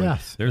 obviously. Oh,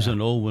 yes. There's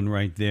an old one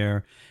right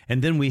there.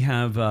 And then we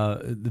have,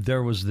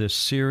 there was this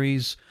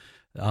series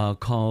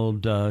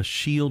called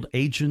S.H.I.E.L.D.,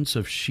 Agents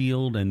of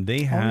S.H.I.E.L.D., and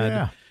they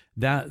had,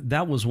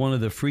 that was one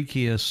of the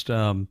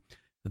freakiest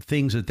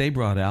things that they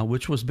brought out,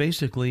 which was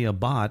basically a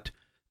bot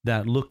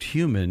that looked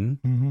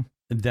human,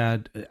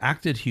 that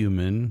acted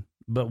human,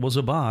 but was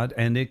a bot,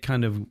 and it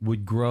kind of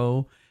would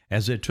grow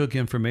as it took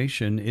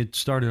information. It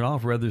started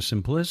off rather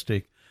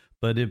simplistic,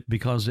 but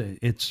because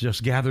it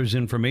just gathers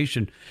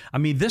information. I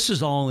mean, this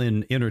is all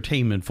in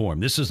entertainment form.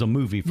 This is a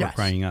movie, for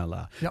crying out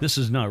loud. Yep. This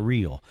is not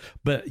real.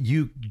 But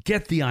you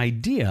get the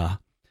idea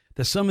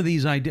that some of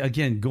these ideas,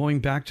 again, going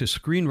back to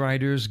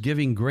screenwriters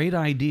giving great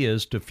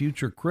ideas to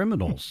future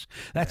criminals,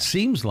 that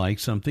seems like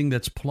something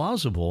that's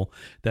plausible,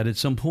 that at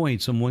some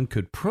point someone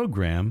could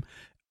program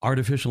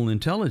artificial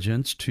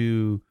intelligence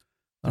to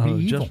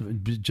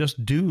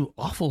just do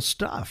awful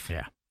stuff.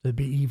 Yeah, it'd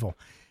be evil.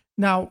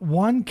 Now,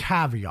 one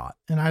caveat,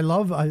 and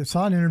I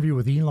saw an interview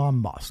with Elon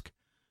Musk,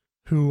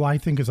 who I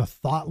think is a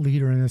thought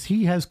leader in this.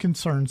 He has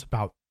concerns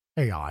about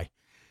AI,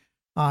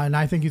 and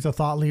I think he's a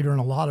thought leader in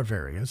a lot of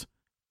areas.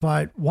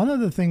 But one of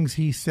the things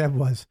he said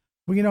was,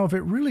 well, if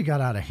it really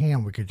got out of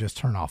hand, we could just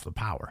turn off the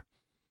power.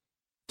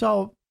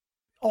 So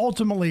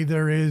ultimately,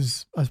 there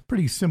is a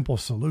pretty simple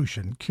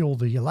solution: kill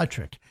the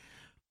electric.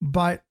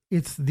 But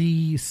it's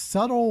the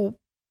subtle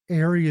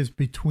areas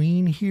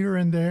between here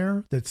and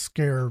there that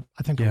scare,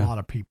 I think, a lot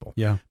of people.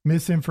 Yeah.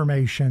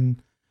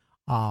 Misinformation,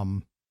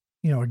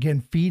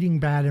 again, feeding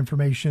bad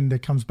information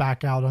that comes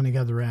back out on the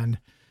other end.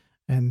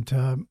 And,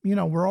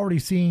 we're already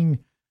seeing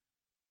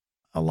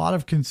a lot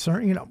of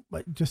concern,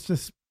 just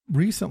this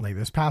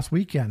past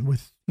weekend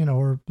with,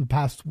 or the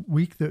past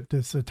week,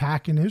 this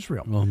attack in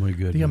Israel. Oh my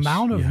goodness. The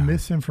amount of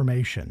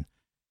misinformation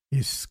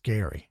is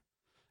scary.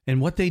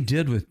 And what they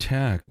did with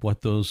tech,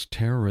 what those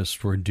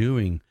terrorists were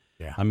doing,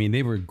 I mean,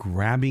 they were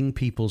grabbing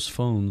people's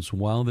phones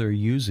while they're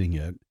using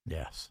it.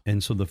 Yes.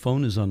 And so the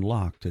phone is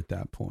unlocked at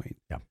that point.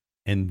 Yeah.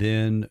 And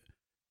then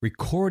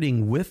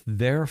recording with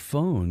their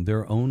phone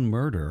their own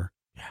murder.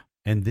 Yeah.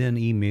 And then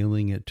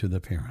emailing it to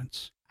the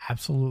parents.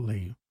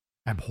 Absolutely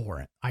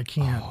abhorrent. I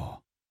can't.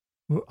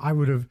 I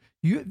would have.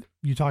 You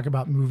talk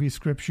about movie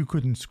scripts. You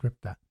couldn't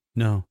script that.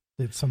 No.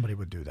 That somebody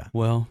would do that.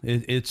 Well,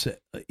 it's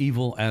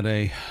evil at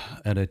a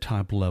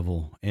top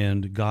level,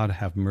 and God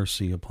have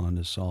mercy upon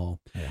us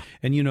all. Yeah.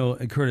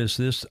 And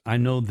Curtis, I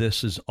know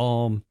this is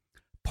all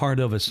part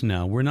of us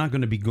now. We're not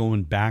going to be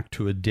going back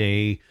to a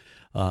day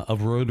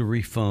of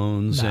rotary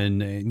phones and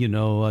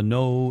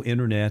no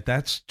internet.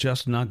 That's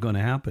just not going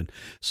to happen.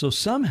 So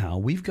somehow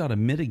we've got to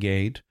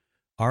mitigate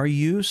our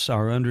use,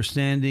 our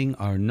understanding,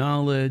 our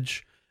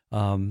knowledge,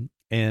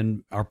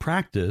 and our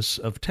practice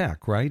of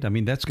tech, right? I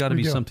mean, that's got to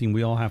be something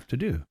we all have to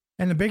do.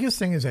 And the biggest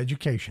thing is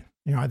education.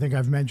 I think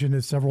I've mentioned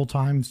it several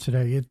times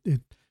today.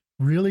 It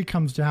really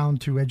comes down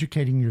to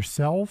educating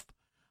yourself.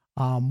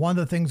 One of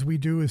the things we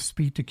do is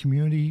speak to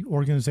community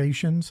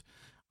organizations.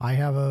 I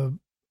have a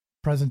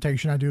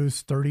presentation I do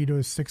is 30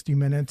 to 60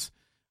 minutes.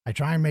 I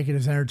try and make it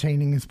as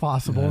entertaining as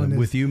possible. And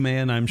with you,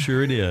 man, I'm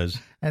sure it is.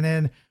 And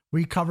then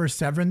we cover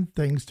 7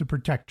 things to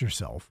protect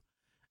yourself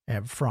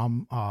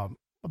from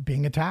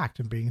being attacked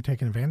and being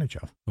taken advantage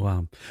of.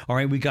 Wow. All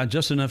right. We got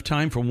just enough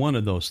time for one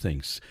of those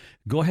things.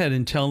 Go ahead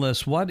and tell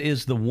us, what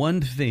is the one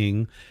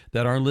thing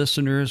that our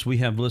listeners, we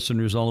have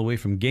listeners all the way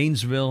from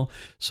Gainesville.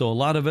 So a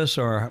lot of us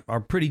are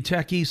pretty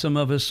techie. Some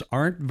of us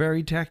aren't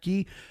very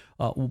techie.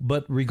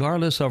 But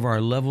regardless of our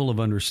level of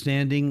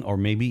understanding or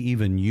maybe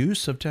even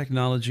use of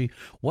technology,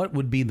 what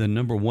would be the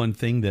number one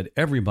thing that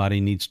everybody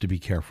needs to be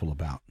careful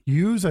about?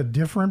 Use a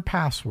different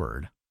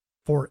password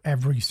for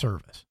every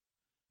service.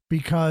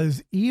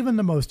 Because even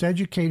the most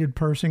educated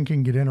person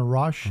can get in a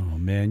rush. Oh,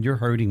 man, you're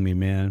hurting me,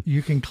 man.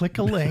 You can click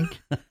a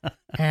link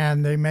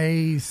and they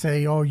may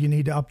say, oh, you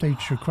need to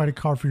update your credit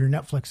card for your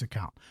Netflix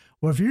account.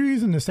 Well, if you're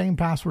using the same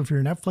password for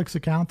your Netflix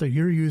account that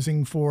you're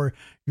using for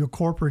your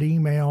corporate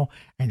email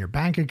and your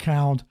bank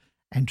account,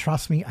 and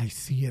trust me, I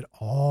see it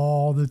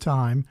all the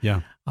time.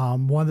 Yeah.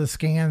 One of the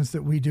scans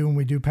that we do when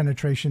we do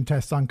penetration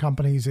tests on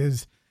companies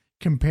is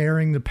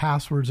comparing the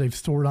passwords they've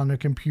stored on their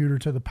computer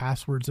to the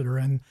passwords that are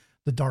in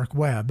the dark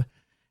web,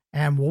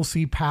 and we'll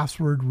see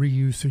password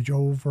reusage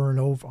over and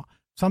over.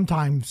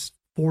 Sometimes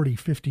 40,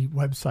 50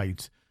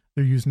 websites,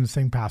 they're using the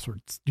same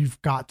passwords. You've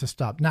got to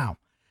stop. Now,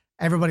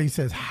 everybody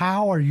says,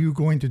 how are you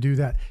going to do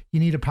that? You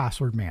need a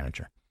password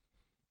manager.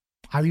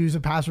 I use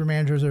a password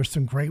manager. There's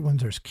some great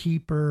ones. There's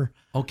Keeper.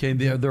 Okay,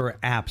 there are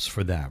apps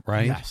for that,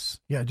 right? Yes.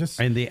 Yeah.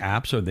 And the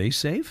apps, are they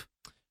safe?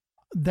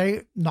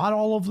 Not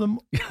all of them.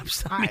 You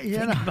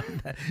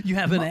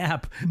have an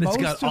app that's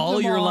got all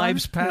your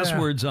life's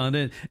passwords on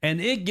it, and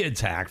it gets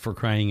hacked, for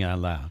crying out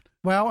loud.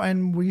 Well,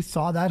 and we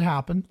saw that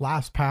happen.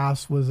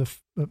 LastPass was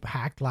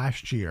hacked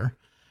last year,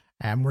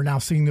 and we're now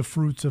seeing the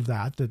fruits of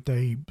that.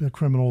 The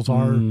criminals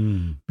are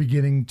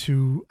beginning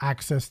to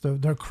access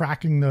they're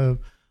cracking the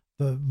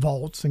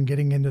vaults and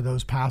getting into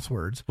those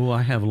passwords. Well,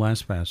 I have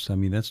LastPass. I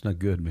mean, that's not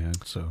good, man.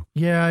 So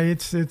yeah,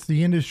 it's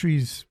the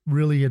industry's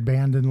really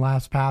abandoned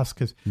LastPass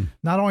because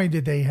not only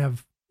did they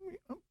have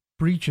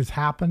breaches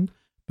happen,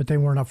 but they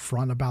weren't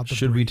upfront about the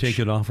Should breach. we take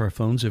it off our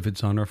phones if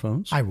it's on our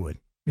phones? I would.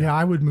 Yeah,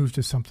 I would move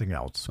to something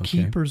else.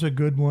 Okay. Keeper's a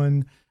good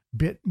one.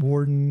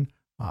 Bitwarden,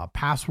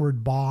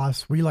 Password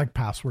Boss. We like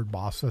Password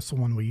Boss. That's the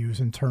one we use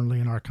internally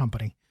in our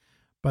company.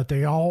 But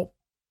they all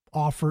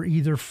offer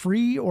either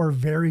free or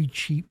very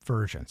cheap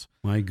versions.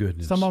 My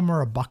goodness. Some of them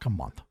are $1 a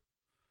month.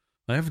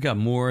 I've got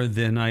more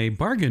than I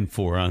bargained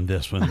for on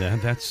this one.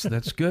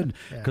 That's good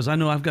because I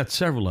know I've got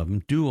several of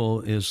them.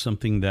 Dual is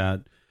something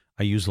that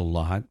I use a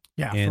lot.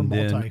 Yeah, and for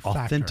then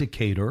multi-factor.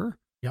 Authenticator.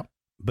 Yep.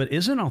 But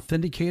isn't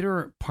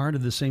Authenticator part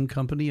of the same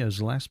company as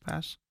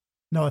LastPass?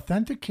 No,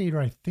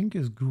 Authenticator I think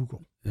is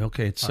Google.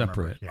 Okay, it's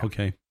separate. Yeah.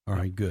 Okay, all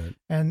right, good.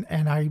 And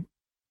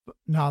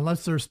now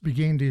unless they're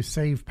beginning to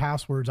save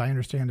passwords, I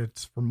understand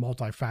it's for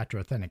multi-factor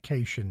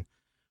authentication.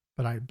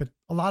 But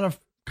a lot of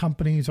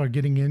companies are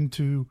getting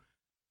into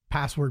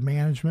password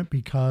management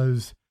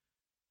because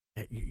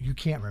you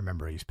can't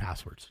remember these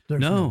passwords. There's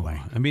no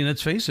way. I mean,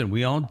 let's face it.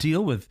 We all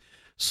deal with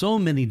so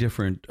many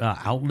different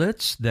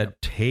outlets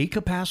that take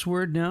a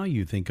password now.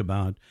 You think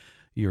about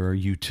your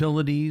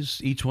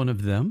utilities, each one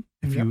of them.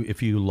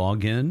 If you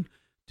log in,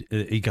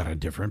 you got a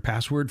different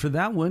password for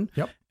that one.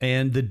 Yep.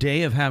 And the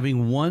day of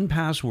having one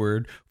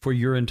password for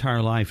your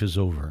entire life is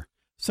over.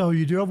 So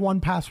you do have one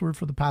password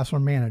for the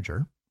password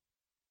manager.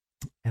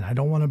 And I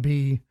don't want to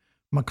be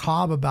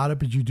macabre about it,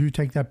 but you do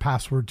take that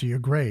password to your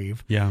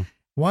grave. Yeah.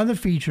 One of the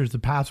features the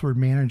password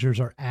managers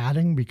are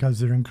adding, because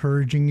they're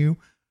encouraging you,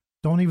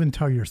 don't even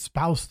tell your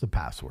spouse the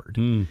password,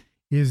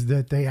 is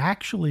that they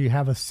actually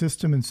have a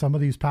system in some of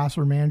these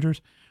password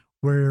managers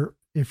where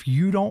if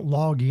you don't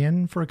log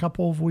in for a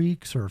couple of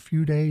weeks or a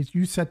few days,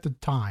 you set the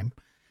time,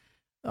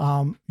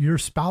 your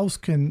spouse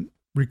can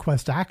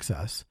request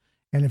access.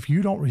 And if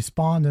you don't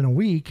respond in a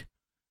week,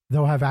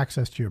 they'll have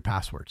access to your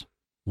passwords.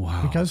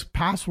 Wow. Because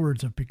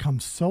passwords have become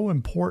so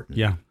important.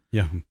 Yeah.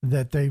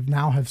 That they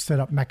now have set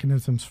up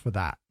mechanisms for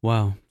that.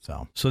 Wow.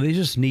 So they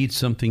just need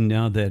something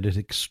now that it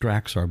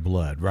extracts our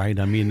blood, right?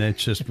 I mean,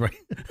 that's just right.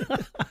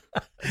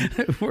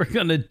 We're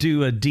going to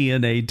do a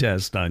DNA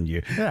test on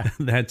you. Yeah.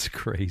 That's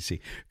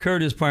crazy.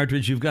 Curtis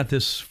Partridge, you've got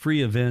this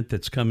free event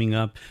that's coming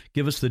up.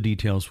 Give us the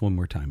details one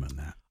more time on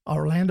that.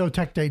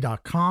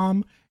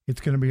 OrlandoTechDay.com.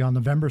 It's going to be on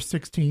November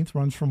 16th,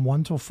 runs from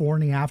 1 till 4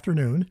 in the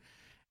afternoon.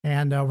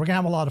 And we're going to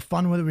have a lot of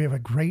fun with it. We have a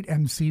great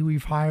MC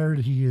we've hired.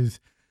 He is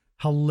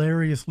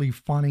hilariously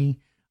funny.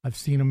 I've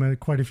seen him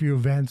at quite a few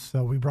events,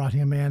 so we brought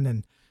him in,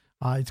 and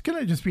it's going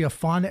to just be a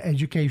fun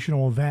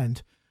educational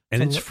event.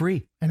 And it's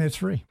free. And it's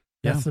free.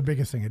 That's the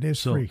biggest thing. It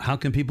is free. So how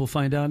can people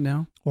find out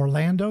now?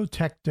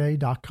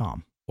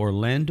 OrlandoTechDay.com.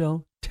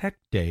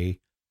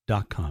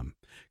 OrlandoTechDay.com.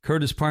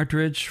 Curtis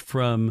Partridge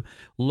from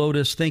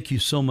Lotus, thank you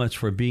so much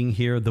for being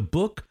here. The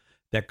book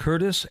that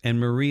Curtis and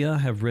Maria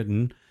have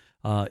written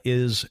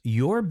is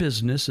Your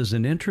Business is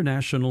an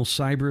International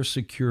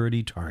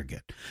Cybersecurity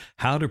Target.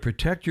 How to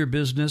protect your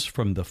business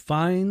from the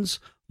fines,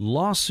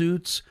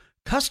 lawsuits,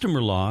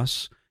 customer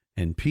loss,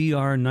 and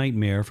PR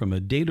nightmare from a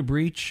data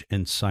breach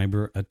and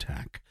cyber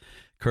attack.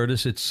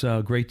 Curtis, it's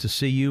great to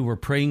see you. We're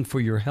praying for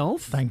your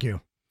health. Thank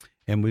you.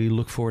 And we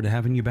look forward to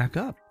having you back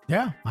up.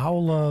 Yeah,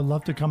 I'll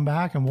love to come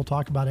back and we'll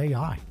talk about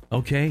AI.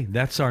 Okay,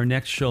 that's our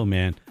next show,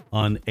 man,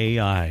 on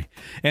AI.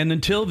 And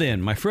until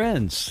then, my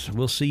friends,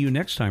 we'll see you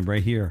next time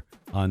right here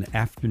on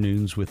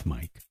Afternoons with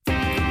Mike.